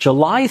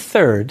July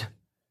 3rd,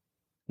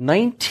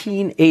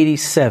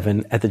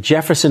 1987, at the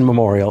Jefferson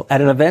Memorial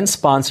at an event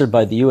sponsored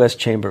by the U.S.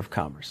 Chamber of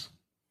Commerce.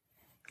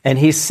 And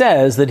he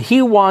says that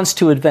he wants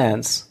to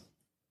advance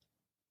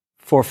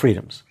 4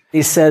 freedoms.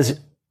 He says,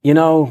 you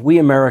know, we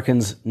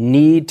Americans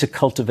need to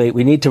cultivate,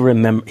 we need to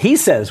remember. He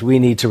says we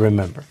need to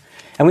remember.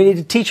 And we need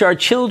to teach our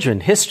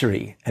children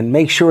history and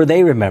make sure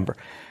they remember.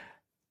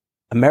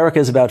 America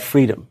is about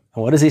freedom.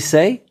 And what does he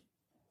say?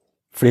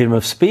 Freedom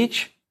of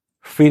speech,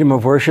 freedom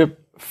of worship,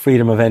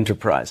 freedom of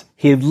enterprise.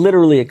 He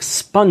literally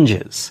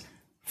expunges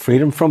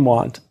freedom from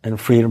want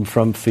and freedom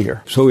from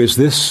fear. So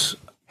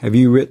have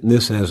you written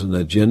this as an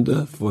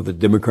agenda for the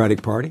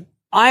Democratic Party?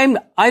 I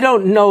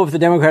don't know if the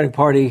Democratic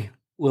Party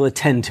will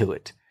attend to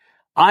it.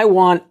 I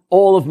want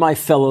all of my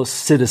fellow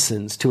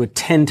citizens to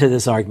attend to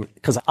this argument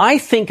because I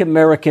think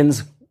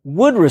Americans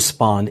would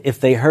respond if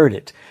they heard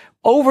it.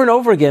 Over and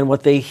over again,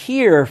 what they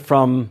hear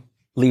from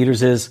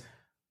leaders is,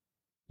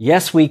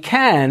 yes, we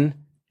can.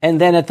 And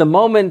then at the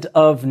moment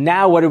of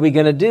now, what are we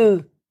going to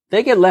do?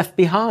 They get left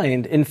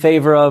behind in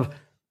favor of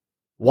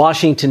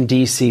Washington,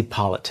 D.C.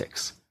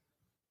 politics.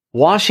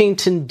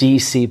 Washington,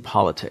 D.C.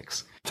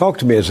 politics. Talk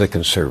to me as a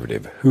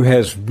conservative who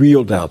has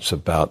real doubts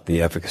about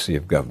the efficacy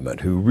of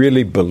government, who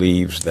really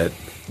believes that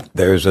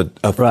there's a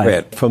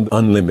threat from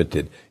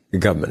unlimited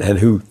government, and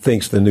who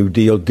thinks the New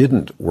Deal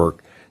didn't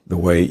work the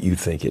way you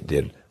think it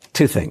did.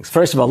 2 things.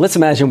 First of all, let's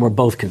imagine we're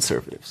both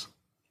conservatives,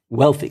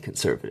 wealthy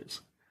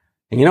conservatives.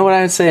 And you know what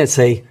I would say? I'd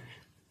say,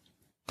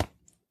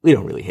 we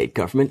don't really hate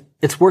government.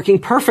 It's working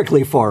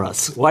perfectly for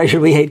us. Why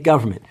should we hate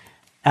government?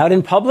 Out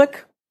in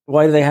public,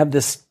 why do they have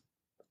this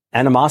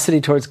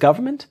animosity towards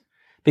government?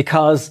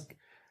 Because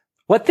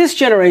what this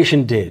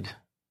generation did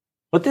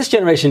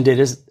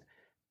is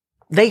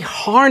they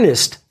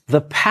harnessed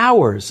the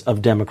powers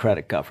of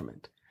democratic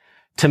government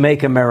to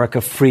make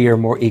America freer,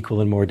 more equal,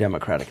 and more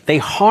democratic. They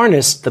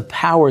harnessed the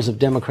powers of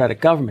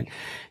democratic government.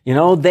 You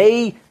know,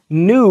 they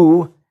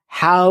knew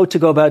how to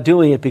go about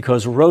doing it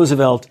because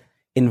Roosevelt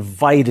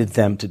invited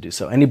them to do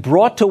so. And he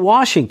brought to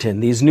Washington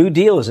these new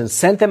dealers and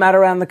sent them out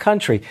around the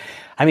country.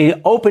 I mean,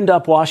 he opened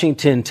up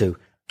Washington to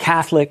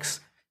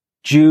Catholics,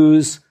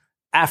 Jews,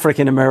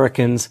 African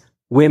Americans,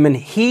 women.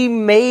 He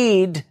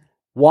made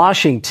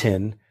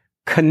Washington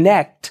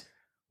connect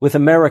with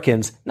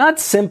Americans, not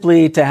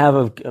simply to have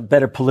a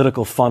better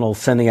political funnel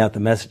sending out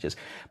the messages,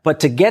 but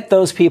to get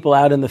those people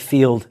out in the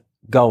field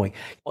going.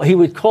 He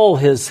would call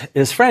his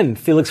friend,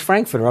 Felix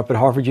Frankfurter, up at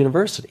Harvard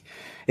University.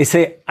 He'd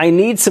say, I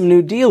need some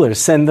new dealers,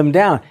 send them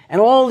down. And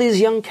all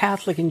these young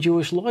Catholic and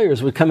Jewish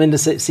lawyers would come in to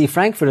see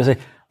Frankfurter and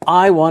say,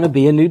 I want to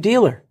be a new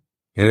dealer.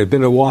 And it had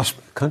been a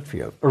WASP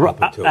country up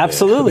until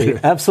absolutely,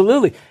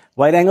 absolutely.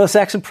 White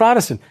Anglo-Saxon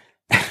Protestant.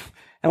 And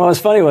what was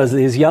funny was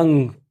these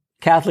young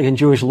Catholic and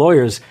Jewish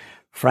lawyers,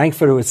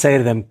 Frankfurter would say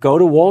to them, go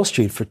to Wall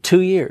Street for 2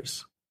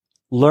 years.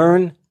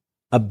 Learn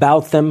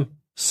about them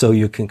so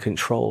you can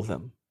control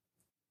them.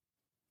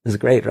 This is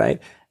great,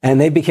 right?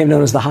 And they became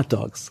known as the hot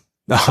dogs.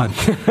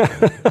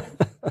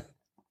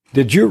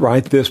 Did you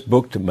write this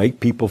book to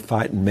make people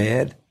fighting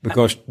mad?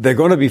 Because they're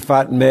going to be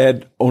fighting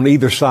mad on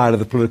either side of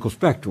the political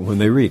spectrum when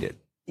they read it.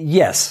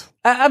 Yes,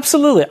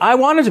 absolutely. I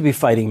want them to be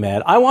fighting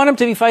mad. I want them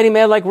to be fighting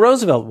mad like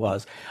Roosevelt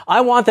was. I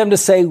want them to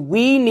say,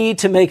 we need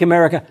to make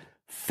America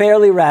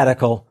fairly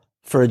radical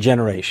for a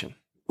generation.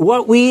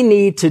 What we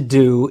need to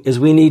do is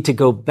we need to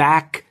go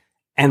back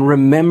and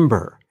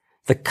remember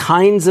the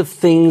kinds of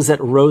things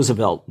that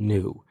Roosevelt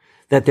knew,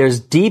 that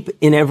there's deep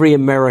in every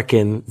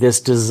American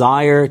this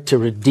desire to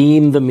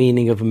redeem the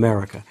meaning of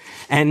America.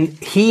 And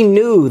he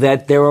knew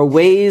that there are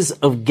ways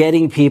of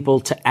getting people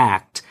to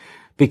act,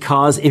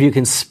 because if you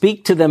can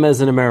speak to them as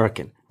an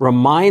American,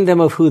 remind them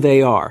of who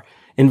they are,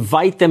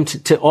 invite them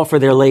to offer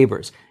their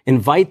labors,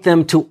 invite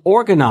them to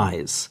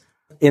organize.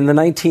 In the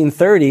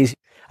 1930s,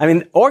 I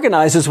mean,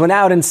 organizers went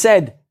out and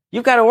said,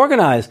 you've got to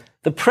organize.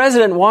 The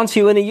president wants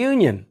you in a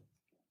union.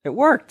 It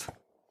worked.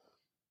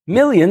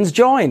 Millions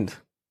joined.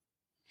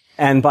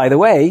 And by the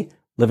way,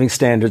 living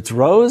standards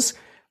rose,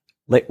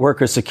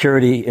 worker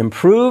security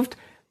improved,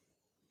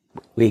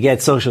 we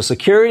get Social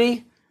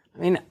Security. I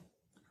mean,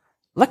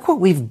 look what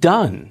we've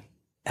done,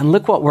 and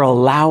look what we're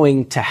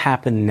allowing to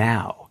happen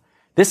now.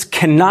 This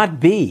cannot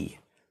be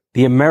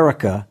the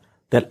America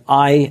that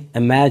I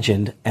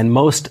imagined and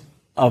most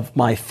of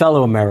my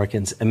fellow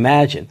Americans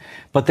imagine.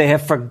 But they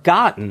have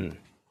forgotten,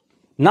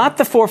 not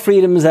the 4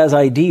 freedoms as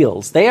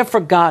ideals, they have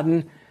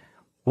forgotten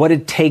what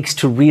it takes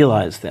to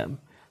realize them.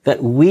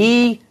 That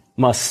we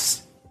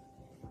must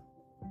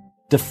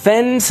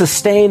defend,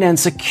 sustain, and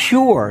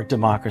secure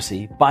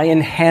democracy by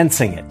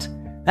enhancing it.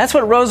 That's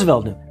what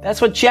Roosevelt knew. That's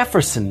what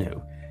Jefferson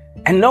knew.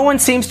 And no one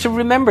seems to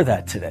remember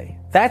that today.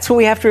 That's what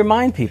we have to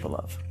remind people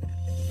of.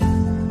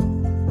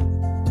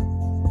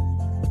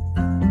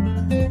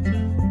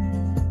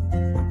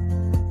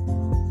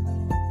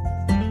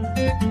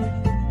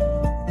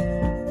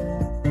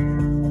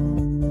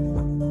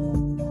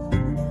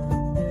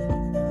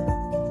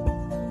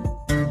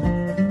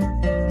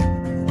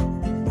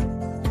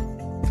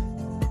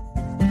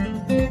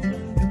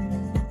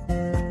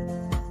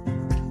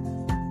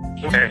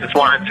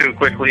 wanted to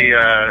quickly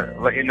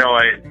let you know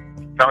I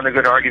found a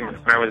good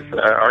argument when I was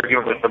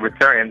arguing with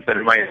libertarians that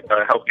it might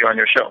help you on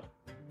your show.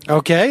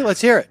 Okay,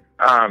 let's hear it.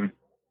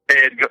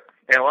 It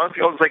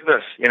goes like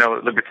this.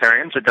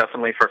 Libertarians are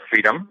definitely for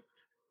freedom.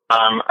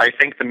 I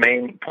think the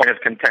main point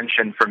of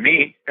contention for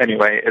me,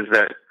 anyway, is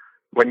that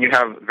when you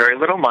have very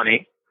little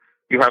money,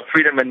 you have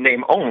freedom in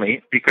name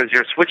only because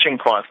your switching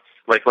costs,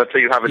 like let's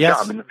say you have a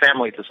job and a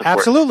family to support.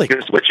 Absolutely.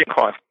 Your switching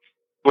costs,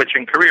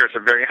 switching careers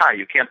are very high.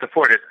 You can't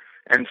afford it.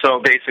 And so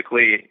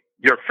basically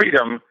your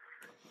freedom,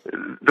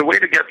 the way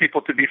to get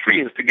people to be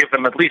free is to give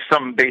them at least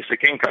some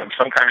basic income,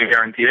 some kind of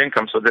guaranteed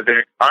income so that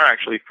they are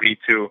actually free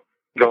to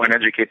go and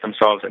educate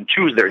themselves and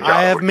choose their job.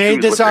 I have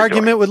made this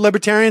argument with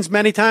libertarians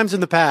many times in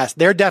the past.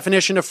 Their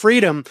definition of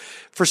freedom,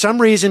 for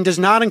some reason, does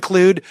not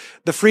include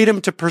the freedom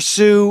to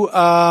pursue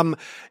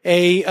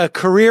a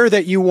career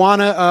that you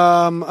want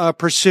to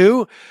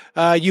pursue.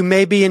 You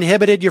may be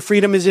inhibited. Your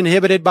freedom is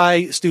inhibited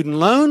by student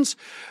loans.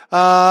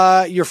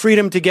 Your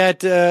freedom to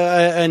get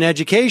an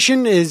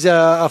education is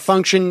a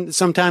function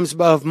sometimes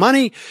of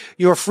money.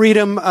 Your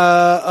freedom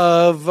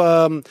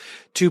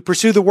to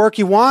pursue the work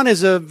you want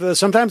is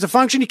sometimes a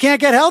function. You can't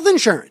get health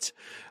insurance.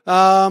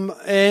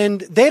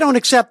 And they don't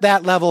accept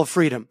that level of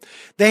freedom.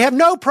 They have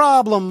no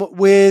problem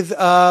with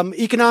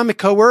economic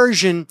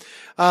coercion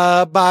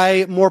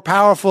by more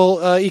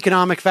powerful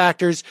economic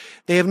factors.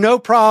 They have no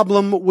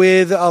problem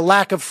with a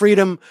lack of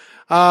freedom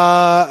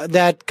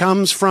that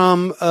comes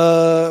from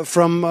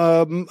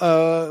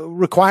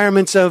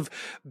requirements of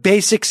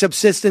basic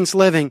subsistence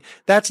living.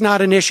 That's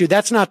not an issue.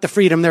 That's not the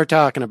freedom they're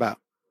talking about.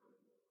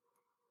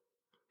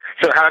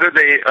 So how do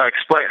they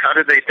explain? How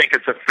do they think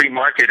it's a free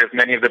market if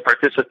many of the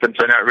participants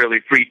are not really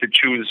free to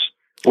choose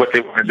what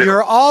they want to do?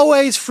 You're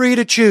always free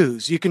to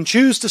choose. You can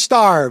choose to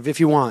starve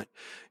if you want.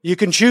 You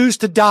can choose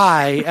to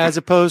die as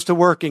opposed to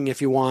working if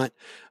you want,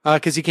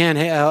 because you can't.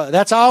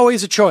 That's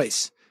always a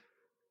choice.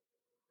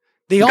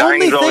 The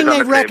only thing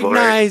they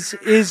recognize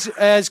is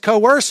as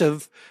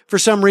coercive for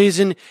some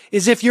reason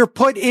is if you're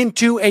put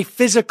into a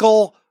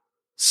physical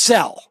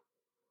cell.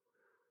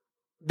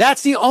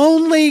 That's the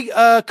only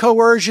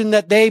coercion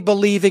that they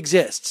believe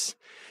exists.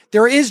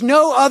 There is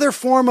no other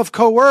form of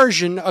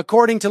coercion,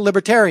 according to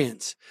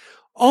libertarians.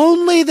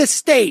 Only the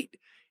state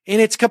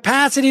in its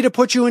capacity to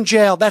put you in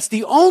jail. That's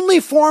the only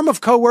form of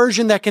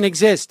coercion that can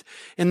exist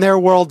in their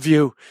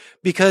worldview,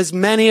 because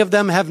many of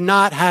them have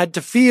not had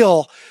to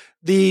feel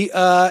the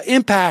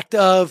impact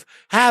of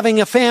having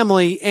a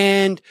family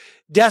and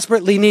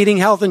desperately needing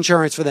health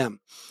insurance for them.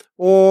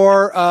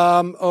 Or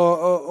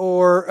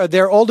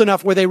they're old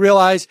enough where they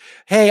realize,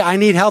 hey, I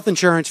need health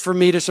insurance for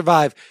me to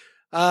survive.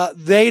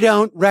 They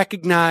don't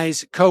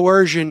recognize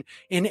coercion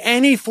in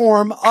any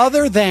form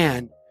other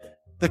than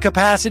the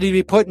capacity to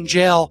be put in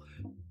jail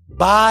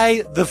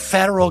by the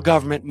federal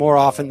government more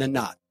often than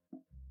not.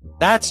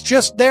 That's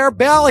just their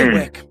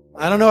ballywick.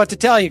 I don't know what to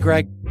tell you,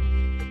 Greg.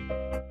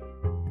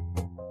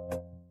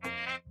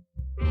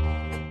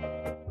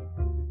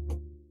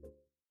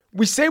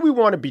 We say we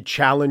want to be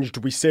challenged.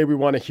 We say we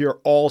want to hear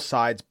all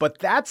sides, but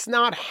that's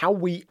not how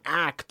we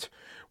act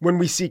when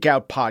we seek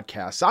out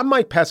podcasts. I'm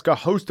Mike Pesca,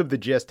 host of The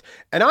Gist,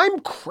 and I'm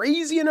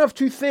crazy enough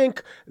to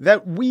think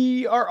that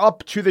we are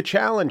up to the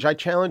challenge. I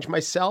challenge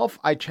myself.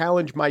 I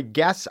challenge my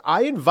guests.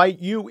 I invite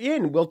you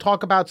in. We'll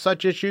talk about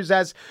such issues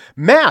as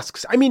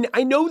masks. I mean,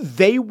 I know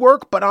they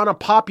work, but on a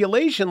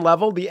population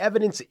level, the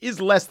evidence is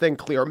less than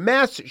clear.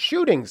 Mass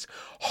shootings,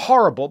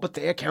 horrible, but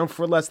they account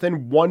for less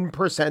than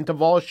 1%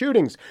 of all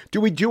shootings. Do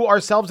we do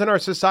ourselves and our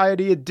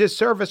society a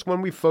disservice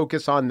when we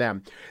focus on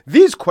them?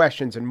 These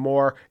questions and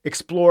more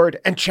explored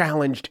and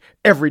challenged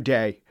every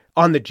day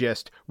on The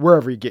Gist,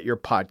 wherever you get your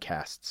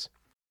podcasts.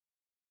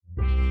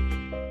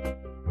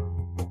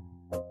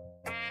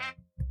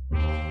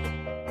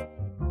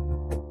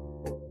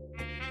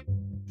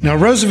 Now,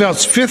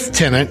 Roosevelt's fifth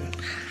tenet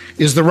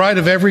is the right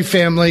of every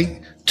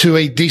family to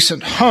a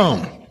decent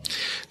home.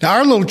 Now,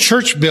 our little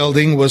church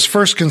building was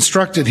first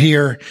constructed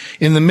here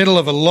in the middle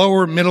of a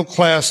lower middle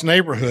class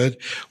neighborhood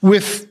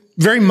with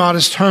very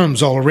modest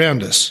homes all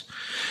around us.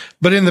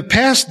 But in the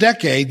past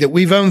decade that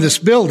we've owned this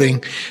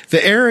building,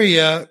 the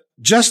area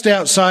just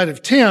outside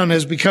of town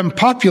has become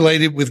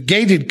populated with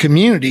gated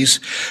communities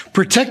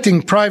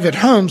protecting private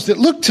homes that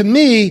look to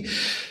me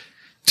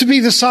to be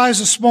the size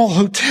of small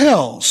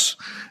hotels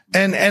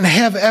and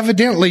have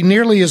evidently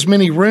nearly as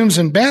many rooms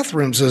and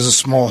bathrooms as a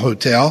small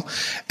hotel.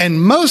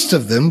 And most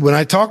of them, when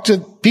I talk to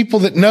people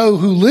that know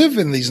who live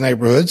in these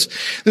neighborhoods,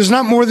 there's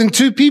not more than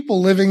 2 people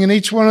living in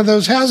each one of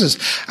those houses.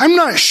 I'm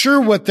not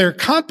sure what they're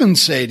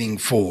compensating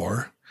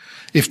for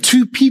if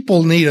 2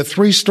 people need a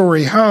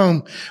 3-story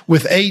home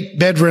with 8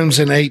 bedrooms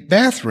and 8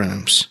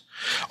 bathrooms.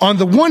 On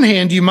the one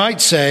hand, you might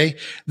say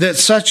that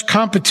such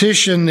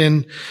competition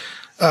in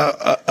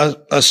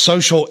a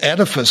social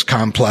edifice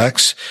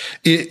complex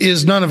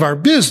is none of our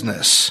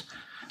business.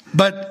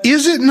 But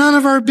is it none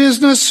of our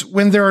business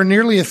when there are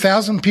nearly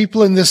 1,000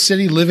 people in this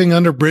city living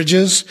under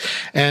bridges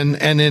and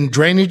in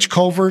drainage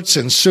culverts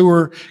and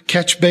sewer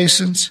catch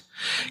basins?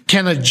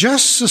 Can a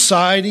just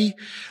society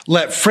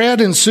let Fred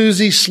and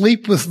Susie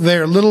sleep with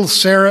their little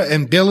Sarah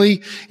and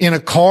Billy in a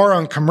car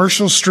on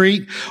Commercial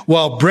Street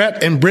while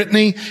Brett and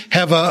Brittany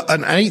have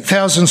an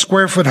 8,000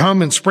 square foot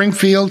home in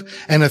Springfield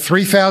and a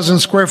 3,000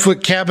 square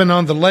foot cabin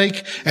on the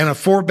lake and a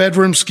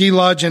 4-bedroom ski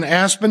lodge in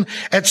Aspen.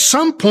 At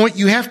some point,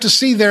 you have to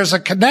see there's a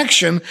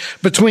connection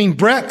between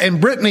Brett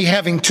and Brittany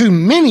having too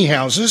many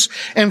houses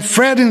and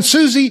Fred and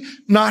Susie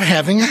not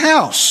having a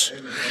house.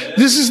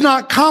 This is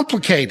not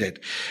complicated.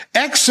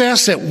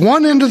 Excess at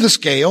one end of the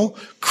scale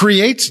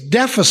creates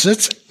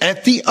deficits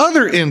at the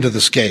other end of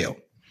the scale.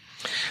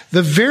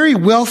 The very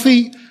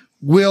wealthy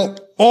will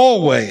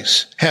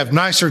always have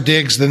nicer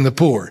digs than the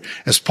poor.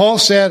 As Paul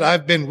said,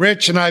 I've been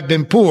rich and I've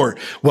been poor.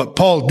 What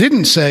Paul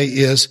didn't say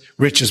is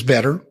rich is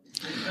better.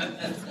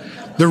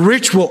 The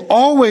rich will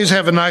always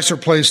have a nicer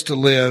place to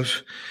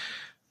live.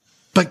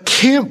 But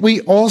can't we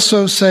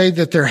also say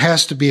that there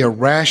has to be a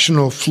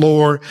rational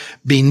floor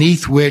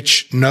beneath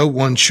which no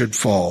one should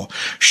fall?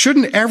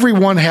 Shouldn't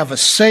everyone have a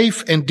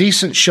safe and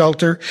decent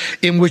shelter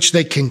in which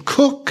they can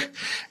cook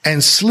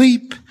and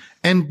sleep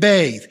and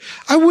bathe?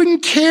 I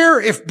wouldn't care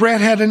if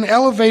Brett had an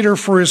elevator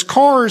for his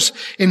cars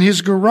in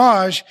his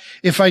garage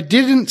if I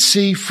didn't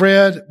see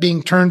Fred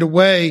being turned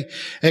away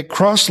at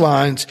cross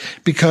lines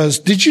because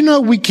did you know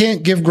we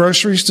can't give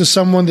groceries to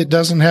someone that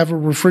doesn't have a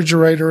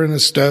refrigerator and a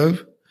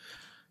stove?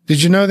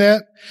 Did you know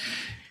that?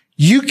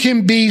 You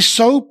can be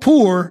so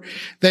poor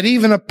that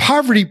even a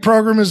poverty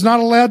program is not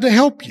allowed to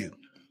help you.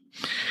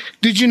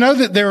 Did you know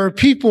that there are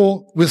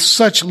people with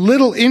such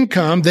little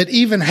income that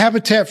even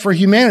Habitat for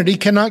Humanity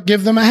cannot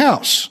give them a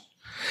house?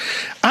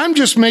 I'm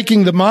just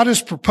making the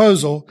modest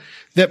proposal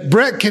that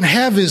Brett can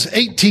have his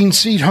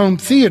 18-seat home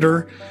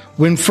theater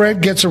when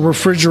Fred gets a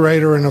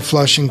refrigerator and a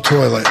flushing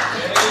toilet.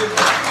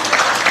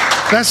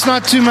 That's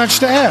not too much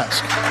to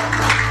ask.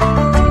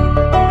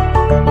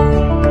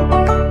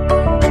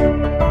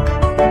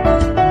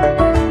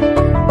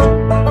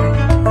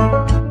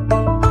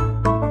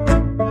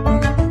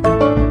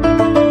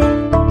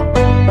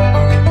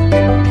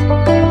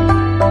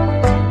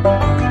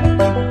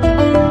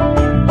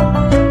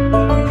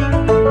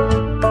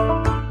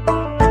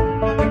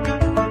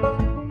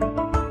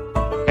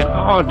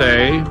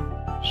 Nowadays,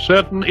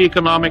 certain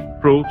economic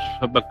truths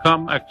have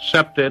become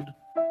accepted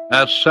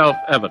as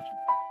self-evident.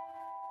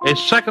 A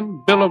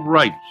second Bill of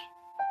Rights,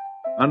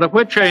 under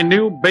which a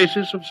new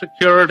basis of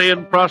security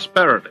and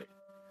prosperity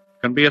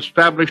can be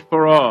established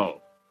for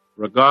all,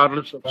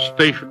 regardless of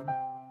station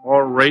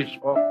or race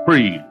or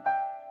creed.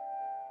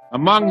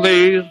 Among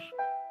these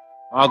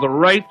are the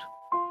right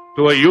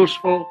to a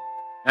useful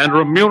and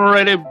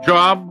remunerative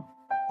job.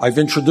 I've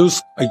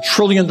introduced a $1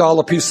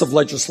 trillion piece of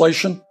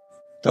legislation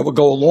that will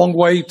go a long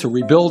way to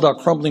rebuild our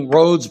crumbling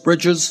roads,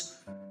 bridges,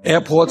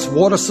 airports,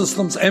 water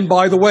systems, and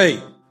by the way,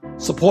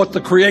 support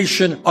the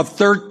creation of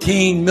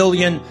 13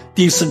 million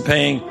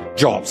decent-paying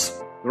jobs.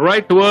 The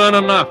right to earn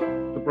enough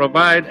to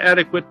provide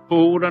adequate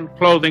food and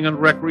clothing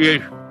and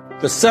recreation.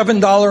 The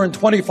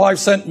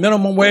 $7.25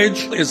 minimum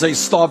wage is a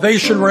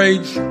starvation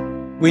wage.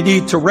 We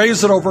need to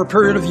raise it over a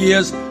period of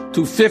years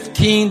to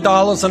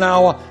 $15 an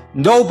hour.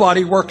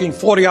 Nobody working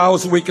 40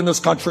 hours a week in this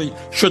country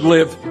should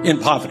live in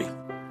poverty.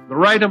 The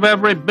right of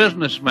every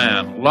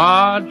businessman,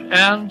 large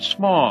and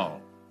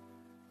small,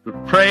 to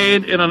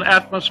trade in an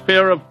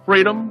atmosphere of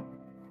freedom,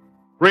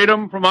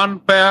 freedom from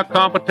unfair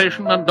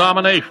competition and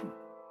domination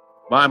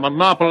by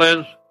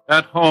monopolies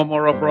at home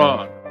or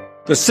abroad.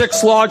 The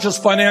 6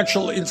 largest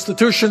financial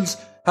institutions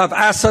have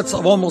assets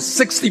of almost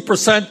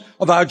 60%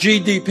 of our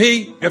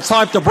GDP. It's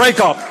time to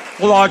break up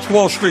the large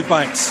Wall Street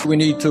banks. We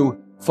need to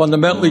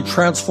fundamentally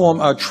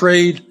transform our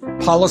trade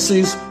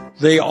policies.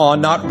 They are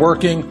not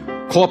working.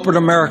 Corporate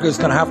America is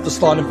going to have to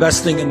start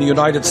investing in the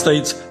United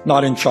States,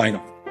 not in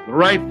China. The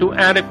right to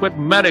adequate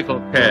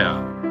medical care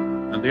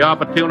and the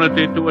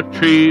opportunity to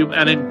achieve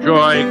and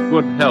enjoy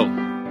good health.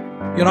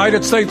 The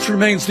United States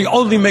remains the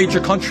only major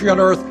country on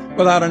earth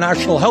without a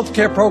national health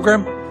care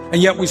program,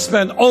 and yet we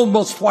spend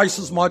almost twice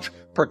as much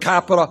per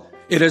capita.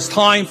 It is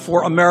time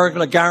for America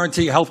to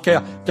guarantee health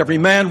care to every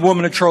man,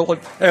 woman, and child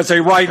as a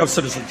right of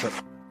citizenship.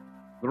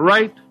 The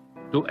right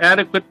to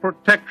adequate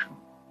protection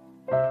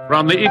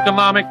from the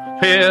economic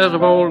fears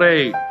of old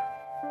age,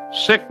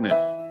 sickness,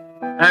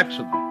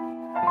 accident,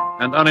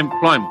 and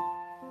unemployment.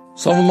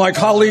 Some of my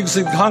colleagues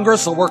in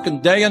Congress are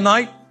working day and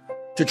night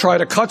to try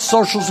to cut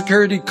Social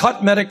Security,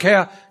 cut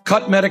Medicare,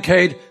 cut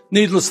Medicaid.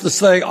 Needless to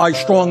say, I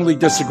strongly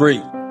disagree.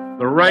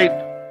 The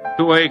right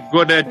to a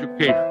good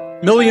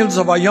education. Millions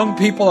of our young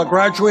people are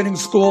graduating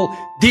school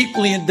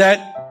deeply in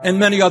debt, and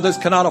many others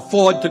cannot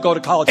afford to go to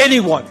college.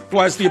 Anyone who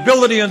has the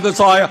ability and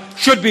desire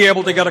should be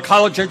able to get a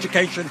college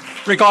education,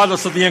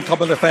 regardless of the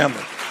income of their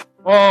family.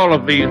 All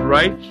of these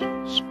rights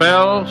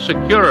spell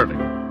security.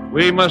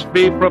 We must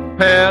be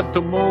prepared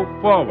to move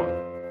forward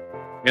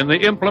in the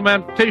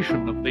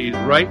implementation of these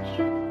rights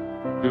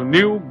to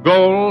new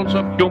goals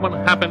of human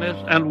happiness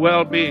and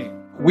well-being.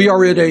 We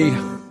are at a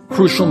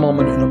crucial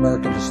moment in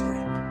American history,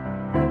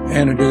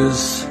 and it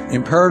is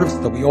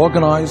imperative that we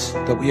organize,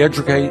 that we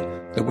educate,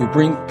 that we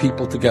bring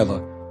people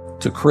together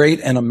to create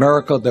an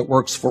America that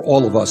works for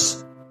all of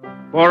us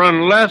For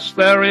unless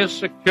there is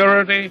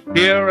security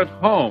here at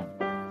home,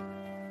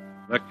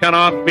 there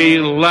cannot be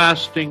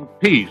lasting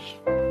peace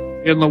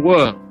in the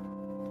world.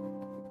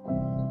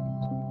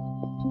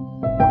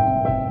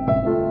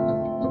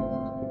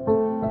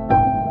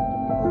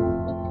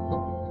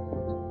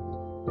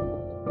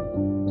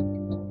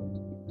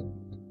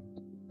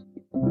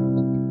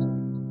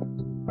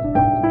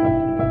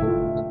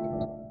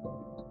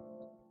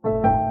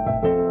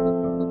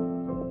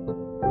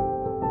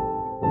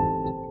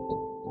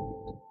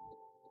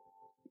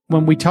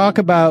 When we talk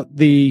about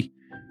the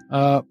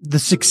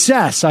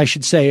success, I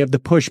should say, of the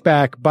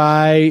pushback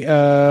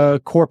by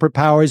corporate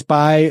powers,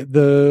 by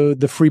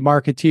the free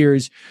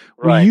marketeers,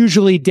 Right. we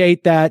usually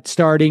date that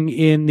starting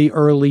in the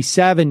early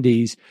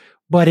 70s,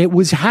 but it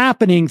was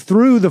happening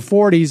through the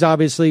 40s,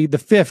 obviously the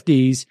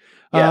 50s.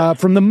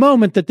 Yes. From the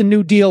moment that the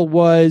New Deal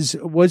was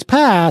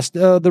passed,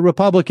 the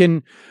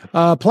Republican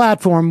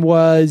platform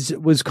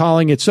was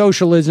calling it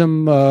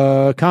socialism,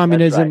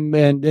 communism,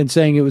 and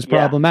saying it was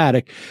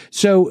problematic.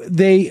 So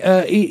they,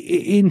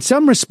 in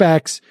some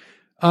respects,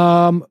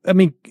 I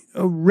mean,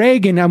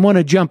 Reagan. I want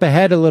to jump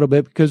ahead a little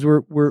bit because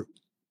we're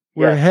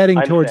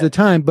heading towards the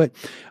time, but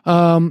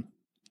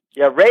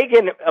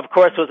Reagan, of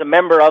course, was a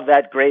member of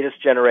that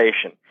greatest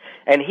generation.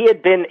 And he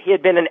had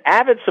been an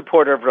avid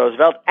supporter of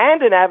Roosevelt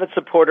and an avid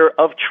supporter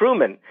of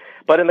Truman.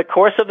 But in the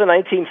course of the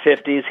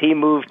 1950s, he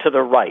moved to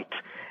the right.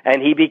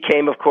 And he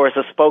became, of course,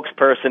 a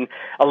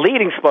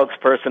leading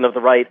spokesperson of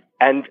the right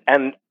and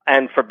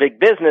for big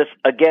business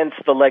against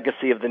the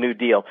legacy of the New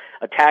Deal,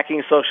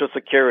 attacking Social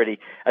Security,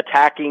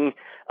 attacking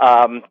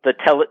the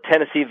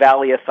Tennessee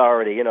Valley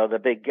Authority, the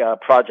big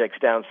projects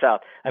down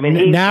south. I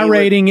mean,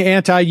 narrating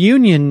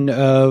anti-union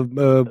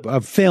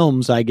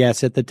films, I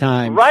guess, at the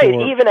time. Right,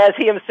 even as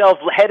he himself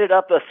headed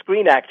up the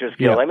Screen Actors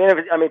Guild. Yeah.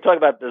 I mean, talk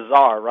about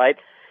bizarre, right?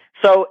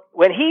 So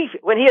when he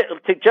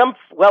to jump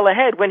well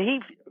ahead, when he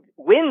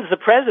wins the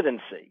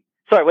presidency,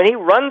 when he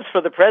runs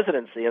for the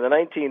presidency in the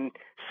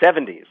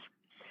 1970s,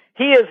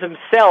 he is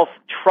himself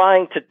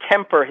trying to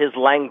temper his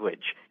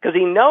language because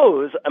he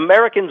knows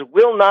Americans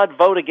will not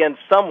vote against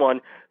someone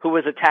who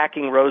is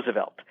attacking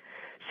Roosevelt.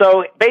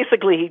 So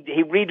basically,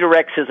 he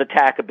redirects his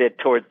attack a bit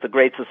towards the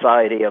Great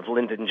Society of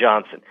Lyndon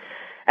Johnson.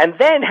 And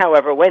then,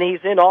 however, when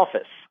he's in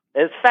office,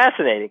 it's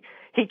fascinating,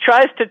 he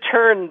tries to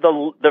turn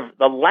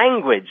the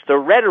language, the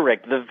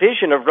rhetoric, the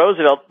vision of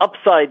Roosevelt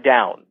upside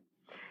down.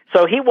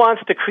 So he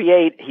wants to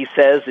create, he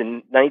says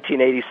in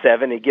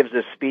 1987, he gives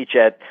this speech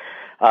at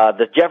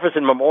the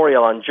Jefferson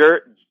Memorial on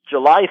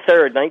July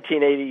 3rd,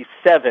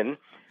 1987,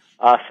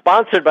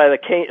 sponsored by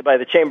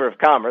the Chamber of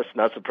Commerce,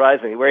 not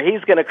surprisingly, where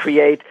he's going to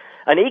create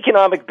an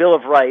economic bill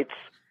of rights.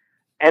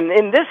 And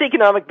in this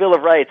economic bill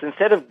of rights,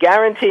 instead of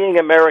guaranteeing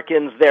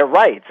Americans their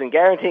rights and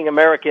guaranteeing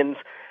Americans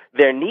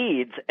their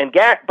needs,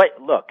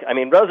 but look, I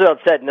mean, Roosevelt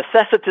said,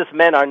 necessitous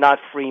men are not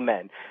free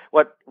men.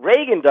 What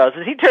Reagan does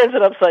is he turns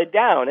it upside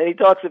down, and he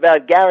talks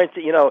about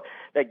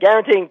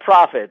guaranteeing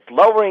profits,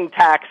 lowering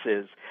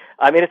taxes.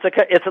 I mean,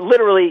 it's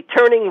literally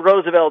turning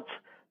Roosevelt's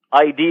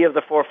idea of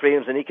the four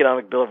freedoms and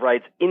economic bill of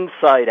rights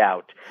inside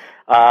out.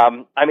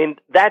 I mean,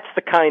 that's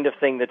the kind of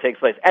thing that takes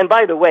place. And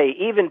by the way,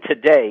 even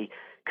today,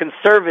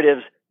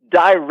 conservatives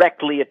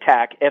directly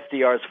attack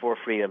FDR's four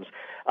freedoms.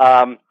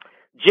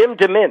 Jim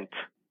DeMint,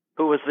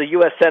 who was the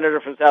U.S. Senator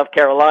from South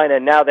Carolina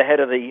and now the head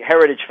of the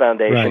Heritage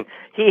Foundation, Right.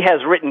 He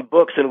has written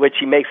books in which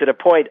he makes it a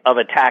point of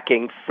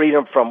attacking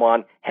freedom from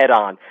one head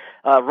on.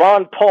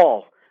 Ron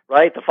Paul,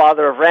 right, the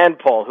father of Rand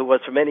Paul, who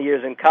was for many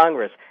years in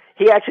Congress,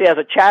 he actually has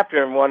a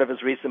chapter in one of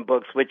his recent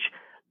books which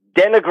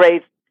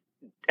denigrates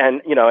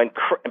and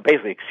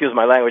basically, excuse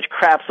my language,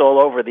 craps all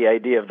over the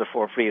idea of the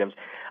four freedoms.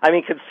 I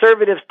mean,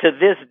 conservatives to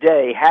this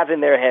day have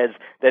in their heads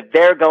that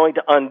they're going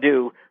to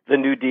undo the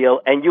New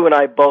Deal, and you and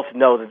I both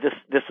know that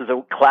this is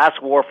a class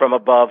war from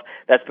above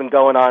that's been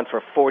going on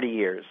for 40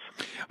 years.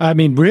 I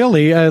mean,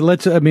 really,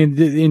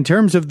 in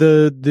terms of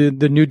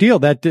the New Deal,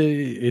 that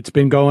it's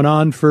been going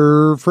on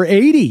for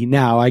 80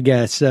 now, I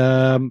guess.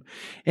 And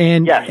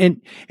I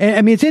mean,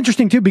 it's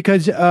interesting too,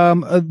 because,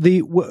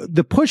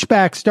 the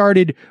pushback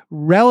started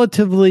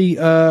relatively,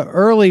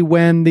 early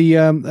when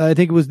I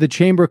think it was the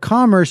Chamber of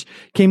Commerce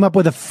came up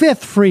with a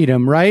fifth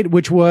freedom, right?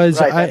 Which was,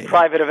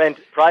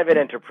 private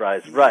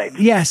enterprise, right.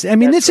 Yes. I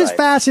mean, this is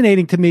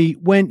fascinating to me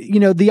when,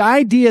 the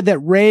idea that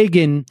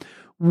Reagan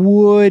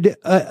would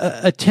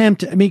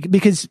attempt,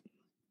 because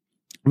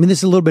this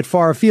is a little bit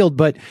far afield,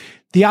 but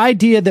the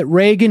idea that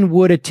Reagan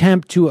would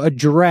attempt to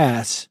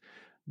address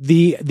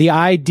the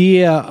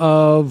idea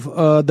of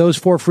those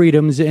four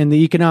freedoms and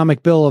the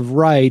Economic Bill of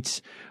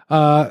Rights,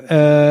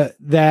 but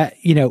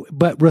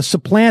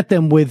supplant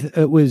them with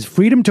was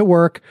freedom to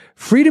work,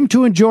 freedom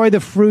to enjoy the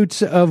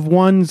fruits of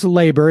one's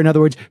labor. In other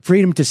words,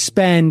 freedom to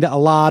spend a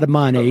lot of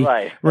money,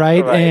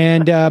 right?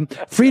 And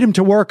freedom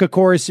to work, of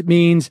course,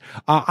 means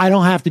I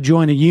don't have to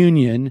join a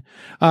union.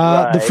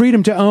 The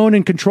freedom to own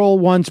and control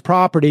one's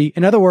property.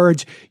 In other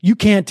words, you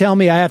can't tell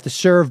me I have to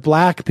serve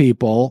black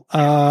people.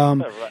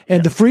 And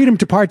the freedom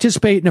to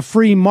participate in a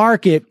free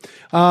market,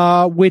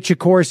 which, of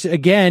course,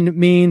 again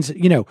means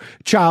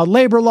child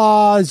labor laws,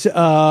 laws,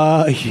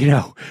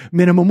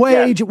 minimum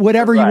wage,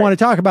 whatever you want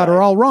to talk about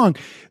are all wrong.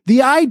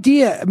 The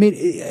idea,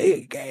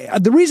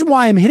 the reason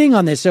why I'm hitting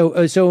on this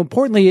so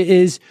importantly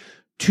is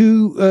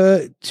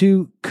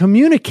to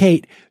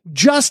communicate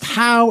just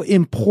how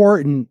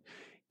important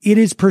it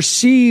is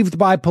perceived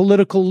by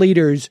political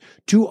leaders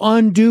to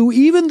undo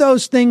even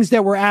those things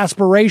that were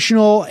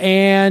aspirational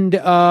and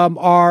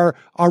are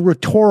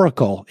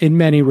rhetorical in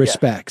many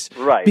respects. Yes,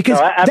 right. Because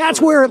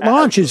that's where it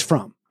launches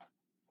from.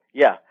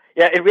 Yeah.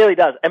 Yeah, it really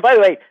does. And by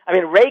the way,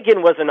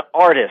 Reagan was an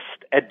artist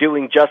at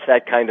doing just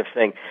that kind of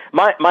thing.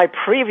 My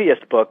previous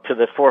book to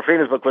the Four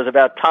Freedoms book was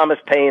about Thomas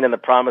Paine and the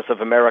Promise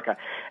of America.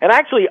 And I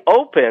actually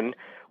opened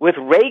with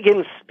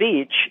Reagan's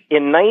speech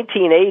in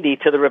 1980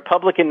 to the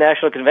Republican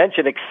National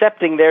Convention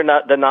accepting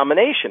the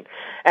nomination.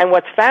 And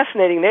what's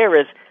fascinating there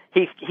is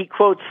he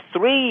quotes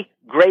three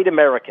great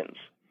Americans: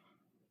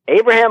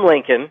 Abraham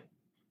Lincoln,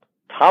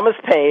 Thomas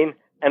Paine,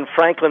 and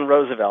Franklin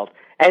Roosevelt.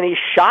 And he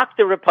shocked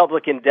the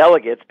Republican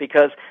delegates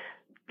because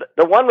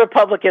the one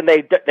Republican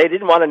they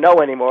didn't want to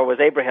know anymore was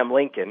Abraham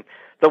Lincoln.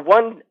 The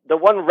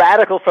one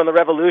radical from the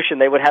Revolution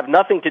they would have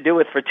nothing to do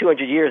with for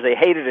 200 years, they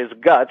hated his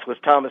guts, was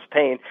Thomas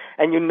Paine,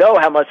 and you know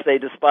how much they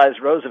despised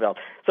Roosevelt.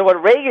 So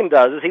what Reagan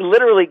does is he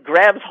literally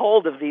grabs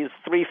hold of these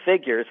three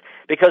figures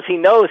because he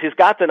knows he's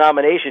got the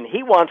nomination.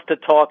 He wants to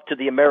talk to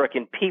the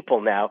American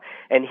people now,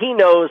 and he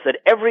knows that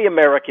every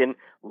American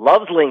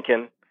loves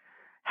Lincoln,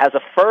 has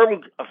a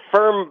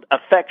firm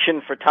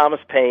affection for Thomas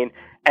Paine,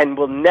 and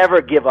will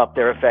never give up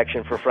their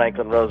affection for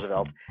Franklin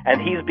Roosevelt.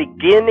 And he's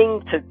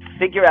beginning to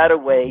figure out a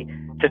way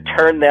to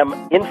turn them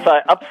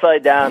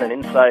upside down and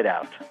inside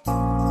out.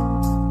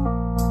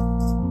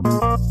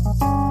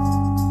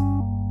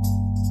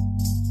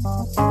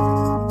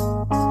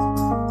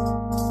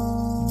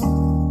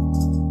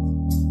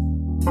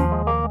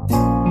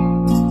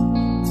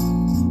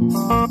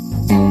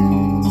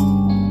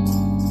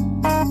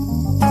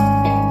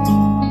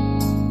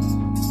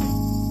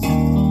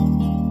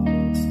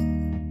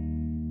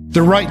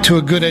 The right to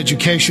a good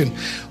education.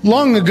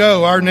 Long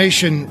ago, our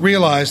nation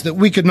realized that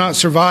we could not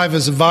survive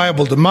as a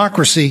viable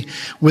democracy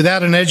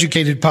without an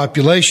educated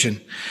population.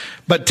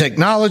 But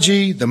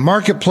technology, the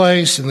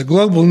marketplace, and the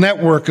global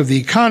network of the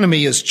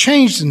economy has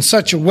changed in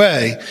such a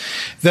way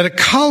that a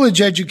college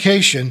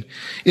education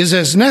is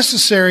as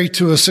necessary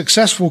to a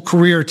successful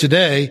career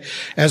today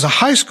as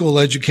a high school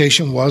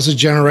education was a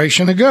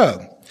generation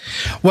ago.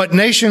 What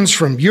nations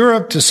from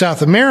Europe to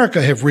South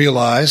America have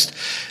realized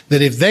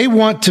that if they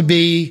want to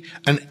be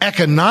an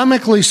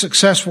economically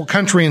successful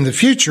country in the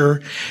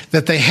future,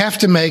 that they have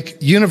to make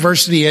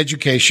university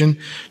education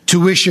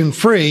tuition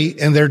free,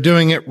 and they're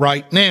doing it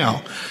right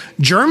now.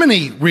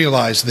 Germany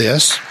realized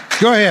this.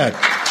 Go ahead.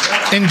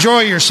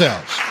 Enjoy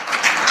yourselves.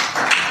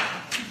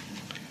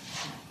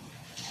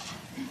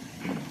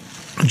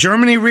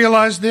 Germany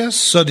realized this.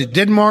 So did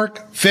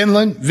Denmark,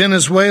 Finland,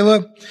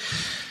 Venezuela.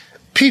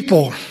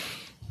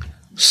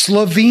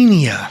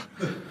 Slovenia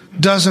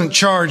doesn't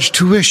charge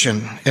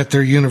tuition at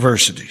their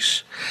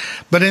universities.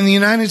 But in the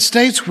United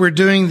States, we're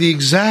doing the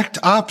exact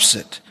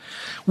opposite.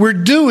 We're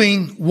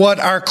doing what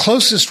our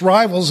closest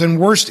rivals and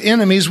worst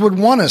enemies would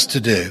want us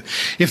to do.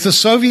 If the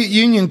Soviet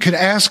Union could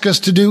ask us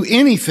to do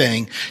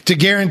anything to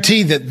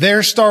guarantee that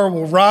their star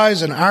will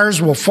rise and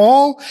ours will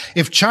fall,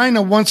 if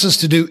China wants us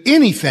to do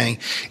anything,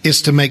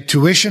 it's to make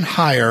tuition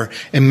higher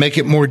and make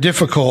it more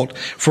difficult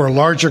for a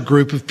larger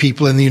group of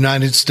people in the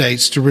United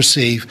States to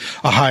receive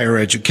a higher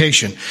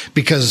education.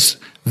 Because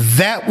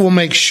that will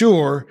make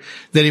sure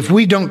that if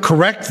we don't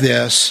correct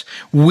this,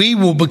 we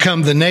will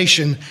become the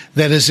nation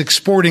that is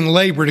exporting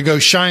labor to go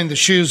shine the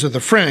shoes of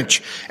the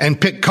French and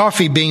pick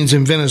coffee beans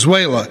in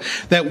Venezuela.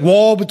 That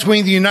wall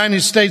between the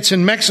United States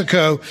and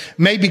Mexico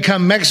may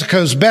become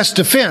Mexico's best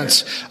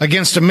defense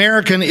against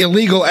American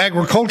illegal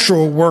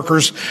agricultural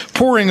workers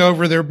pouring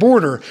over their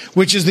border,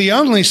 which is the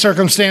only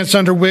circumstance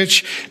under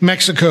which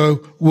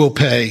Mexico will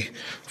pay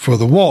for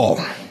the wall.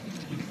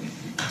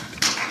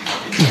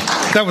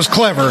 That was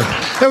clever.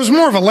 That was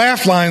more of a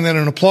laugh line than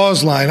an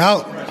applause line.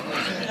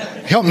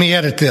 Help me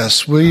edit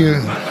this, will you?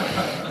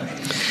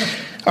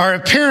 Our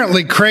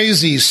apparently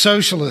crazy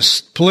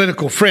socialist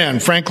political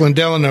friend, Franklin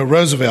Delano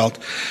Roosevelt,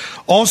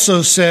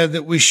 also said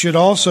that we should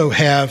also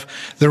have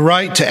the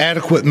right to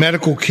adequate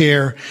medical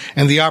care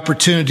and the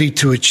opportunity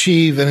to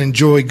achieve and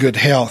enjoy good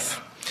health.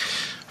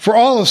 For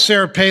all of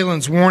Sarah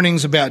Palin's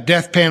warnings about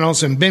death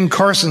panels and Ben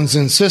Carson's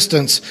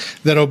insistence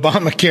that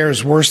Obamacare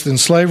is worse than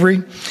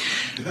slavery,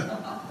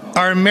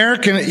 our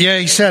American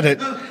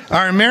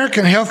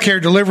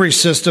healthcare delivery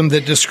system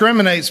that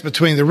discriminates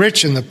between the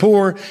rich and the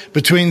poor,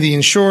 between the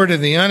insured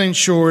and the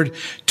uninsured,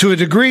 to a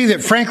degree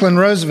that Franklin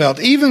Roosevelt,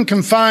 even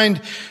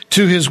confined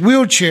to his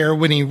wheelchair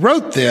when he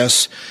wrote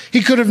this,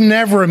 he could have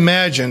never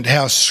imagined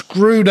how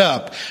screwed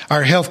up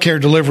our healthcare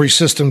delivery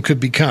system could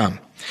become.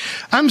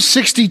 I'm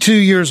 62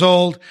 years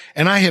old,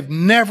 and I have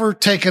never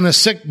taken a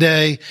sick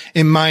day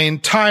in my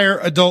entire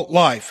adult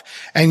life.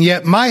 And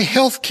yet my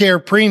health care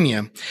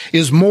premium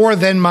is more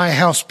than my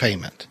house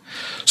payment.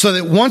 so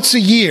that once a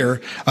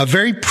year, a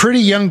very pretty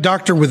young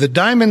doctor with a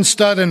diamond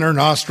stud in her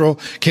nostril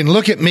can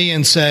look at me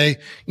and say,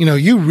 you know,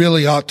 you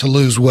really ought to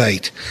lose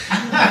weight.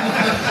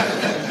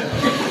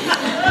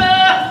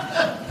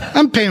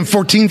 I'm paying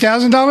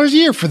 $14,000 a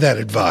year for that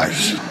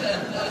advice.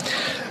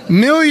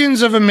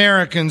 Millions of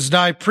Americans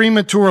die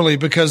prematurely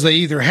because they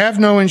either have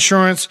no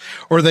insurance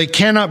or they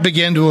cannot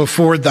begin to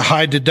afford the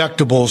high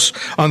deductibles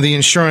on the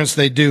insurance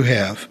they do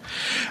have.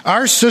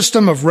 Our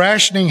system of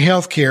rationing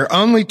health care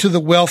only to the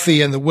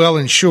wealthy and the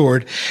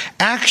well-insured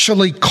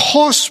actually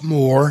costs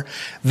more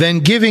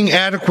than giving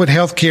adequate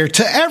health care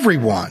to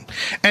everyone.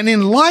 And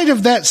in light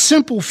of that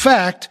simple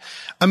fact,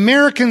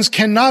 Americans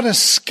cannot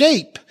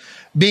escape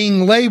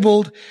being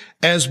labeled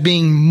as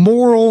being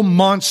moral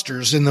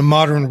monsters in the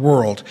modern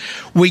world.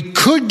 We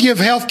could give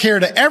health care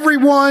to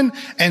everyone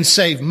and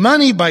save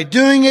money by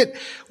doing it.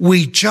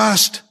 We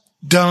just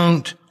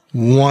don't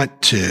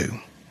want to.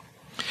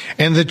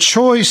 And the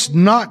choice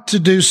not to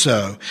do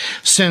so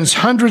sends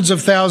hundreds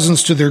of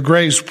thousands to their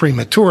graves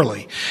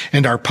prematurely.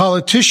 And our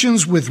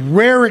politicians, with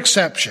rare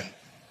exception,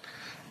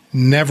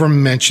 never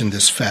mention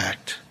this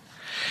fact.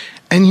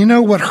 And you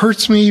know what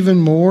hurts me even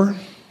more?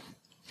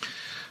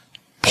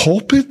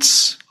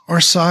 Pulpits are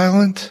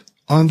silent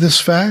on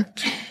this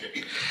fact.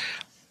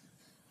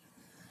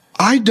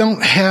 I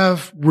don't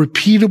have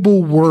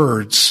repeatable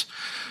words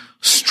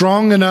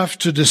strong enough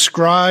to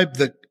describe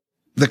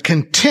the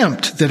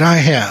contempt that I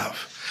have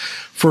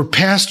for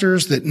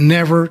pastors that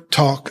never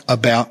talk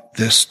about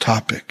this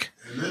topic.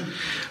 Amen.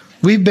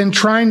 We've been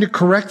trying to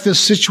correct this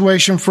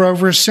situation for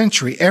over a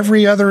century.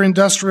 Every other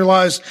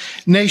industrialized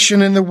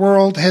nation in the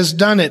world has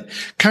done it.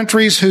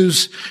 Countries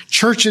whose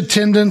church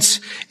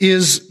attendance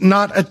is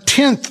not a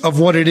tenth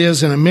of what it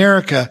is in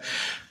America.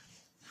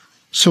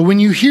 So when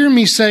you hear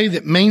me say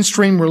that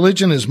mainstream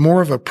religion is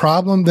more of a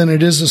problem than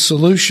it is a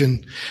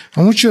solution,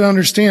 I want you to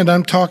understand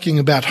I'm talking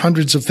about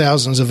hundreds of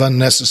thousands of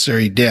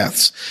unnecessary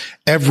deaths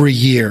every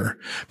year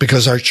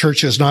because our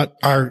churches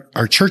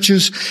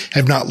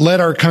have not led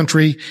our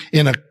country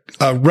in a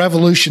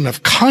revolution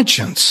of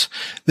conscience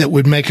that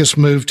would make us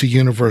move to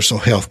universal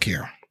health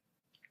care.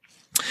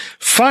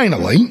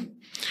 Finally,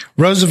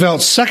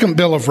 Roosevelt's second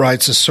Bill of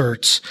Rights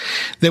asserts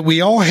that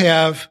we all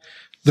have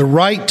the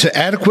right to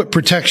adequate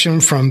protection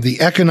from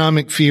the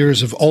economic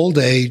fears of old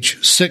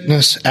age,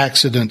 sickness,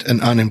 accident, and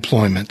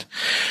unemployment.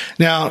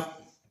 Now,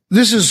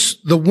 this is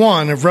the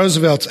one of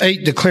Roosevelt's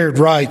 8 declared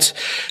rights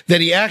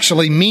that he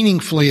actually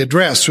meaningfully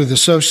addressed through the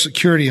Social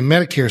Security and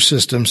Medicare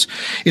systems.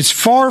 It's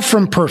far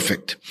from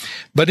perfect,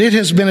 but it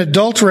has been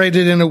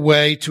adulterated in a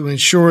way to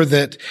ensure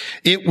that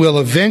it will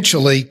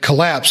eventually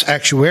collapse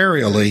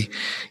actuarially.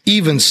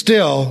 Even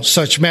still,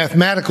 such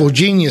mathematical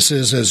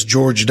geniuses as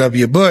George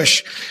W.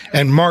 Bush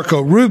and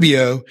Marco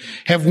Rubio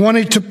have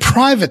wanted to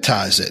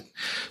privatize it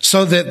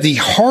so that the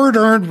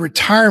hard-earned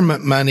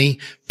retirement money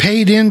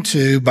paid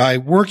into by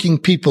working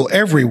people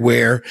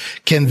everywhere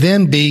can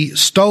then be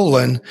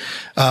stolen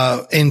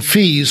in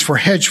fees for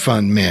hedge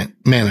fund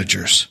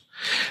managers.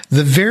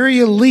 The very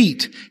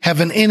elite have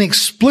an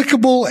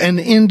inexplicable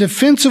and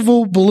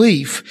indefensible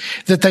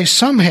belief that they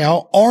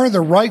somehow are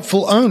the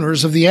rightful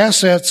owners of the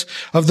assets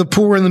of the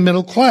poor and the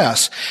middle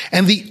class.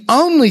 And the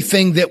only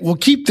thing that will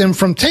keep them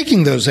from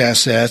taking those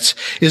assets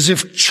is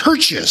if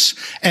churches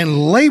and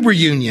labor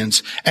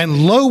unions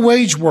and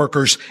low-wage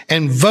workers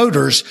and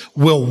voters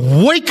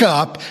will wake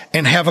up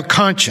and have a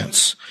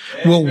conscience,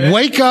 will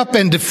wake up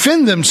and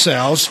defend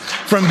themselves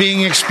from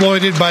being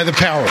exploited by the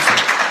powerful.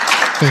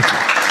 Thank you.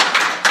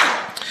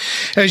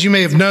 As you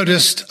may have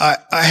noticed, I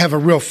have a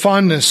real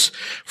fondness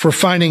for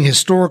finding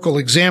historical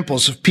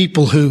examples of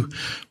people who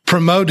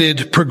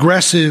promoted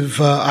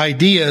progressive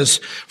ideas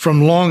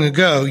from long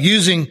ago.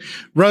 Using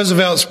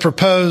Roosevelt's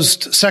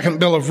proposed second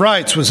Bill of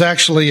Rights was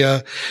actually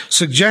a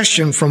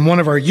suggestion from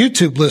one of our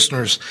YouTube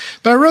listeners.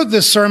 But I wrote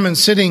this sermon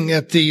sitting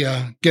at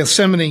the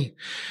Gethsemane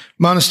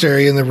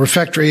Monastery in the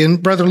refectory,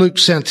 and Brother Luke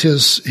sent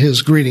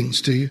his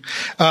greetings to you.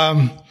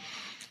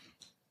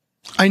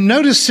 I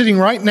noticed sitting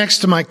right next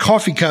to my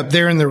coffee cup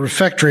there in the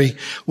refectory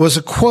was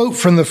a quote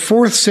from the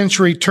 4th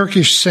century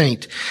Turkish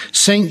saint,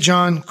 St.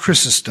 John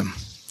Chrysostom,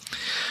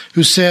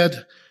 who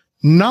said,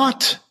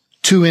 "Not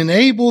to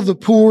enable the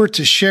poor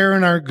to share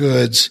in our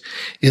goods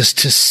is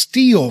to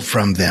steal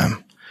from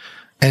them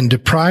and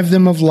deprive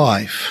them of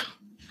life."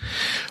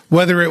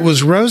 Whether it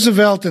was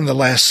Roosevelt in the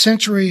last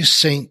century,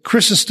 St.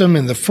 Chrysostom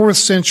in the 4th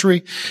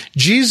century,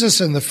 Jesus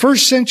in the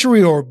 1st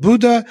century, or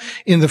Buddha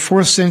in the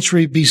 4th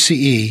century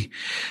BCE,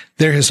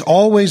 there has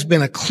always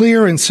been a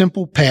clear and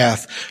simple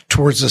path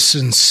towards a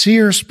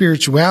sincere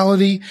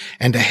spirituality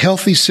and a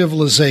healthy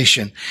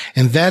civilization,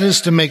 and that is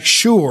to make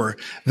sure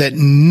that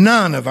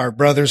none of our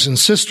brothers and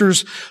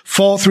sisters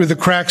fall through the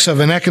cracks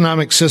of an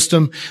economic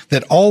system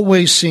that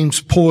always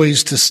seems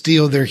poised to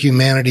steal their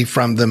humanity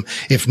from them,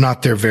 if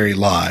not their very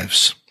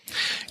lives.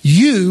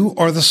 You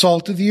are the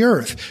salt of the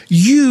earth.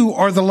 You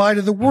are the light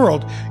of the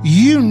world.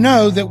 You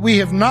know that we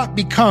have not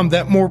become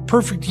that more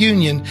perfect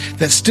union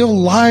that still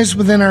lies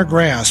within our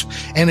grasp,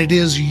 and it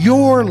is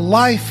your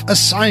life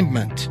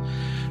assignment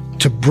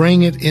to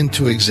bring it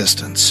into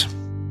existence.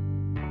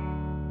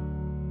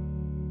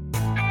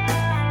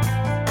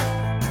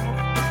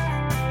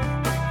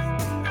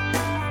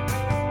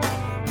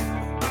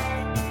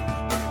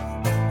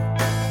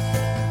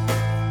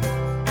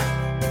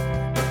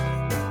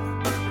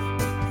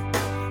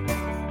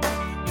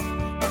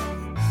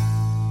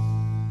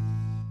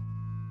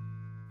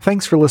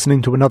 Thanks for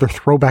listening to another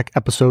throwback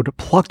episode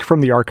plucked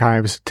from the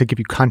archives to give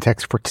you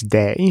context for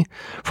today.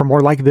 For more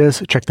like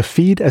this, check the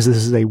feed, as this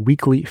is a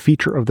weekly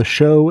feature of the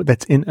show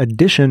that's in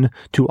addition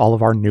to all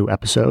of our new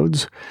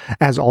episodes.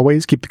 As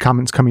always, keep the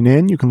comments coming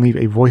in. You can leave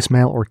a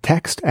voicemail or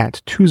text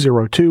at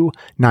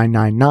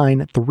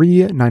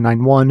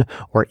 202-999-3991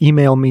 or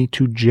email me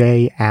to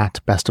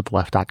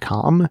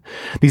j@bestofleft.com.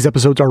 These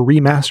episodes are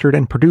remastered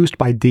and produced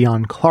by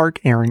Dion Clark,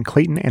 Aaron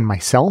Clayton, and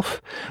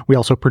myself. We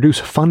also produce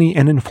funny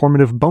and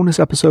informative bonus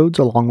episodes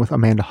along with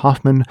Amanda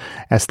Hoffman,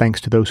 as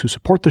thanks to those who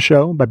support the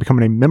show by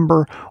becoming a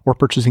member or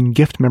purchasing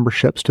gift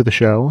memberships to the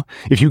show.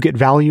 If you get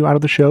value out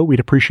of the show,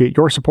 we'd appreciate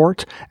your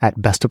support at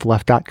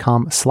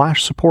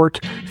bestofleft.com/support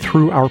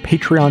through our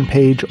Patreon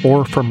page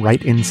or from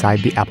right inside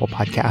the Apple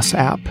Podcasts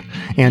app.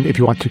 And if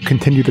you want to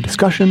continue the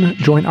discussion,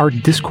 join our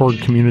Discord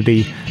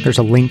community. There's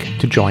a link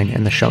to join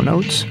in the show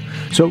notes.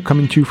 So,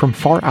 coming to you from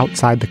far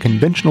outside the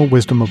conventional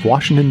wisdom of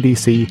Washington,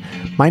 D.C.,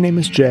 my name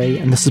is Jay,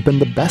 and this has been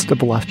the Best of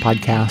the Left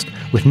podcast,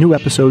 with new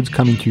episodes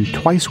coming to you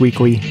twice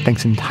weekly,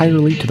 thanks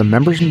entirely to the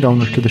members and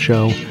donors to the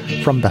show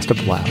from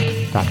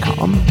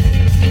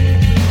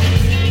bestofleft.com.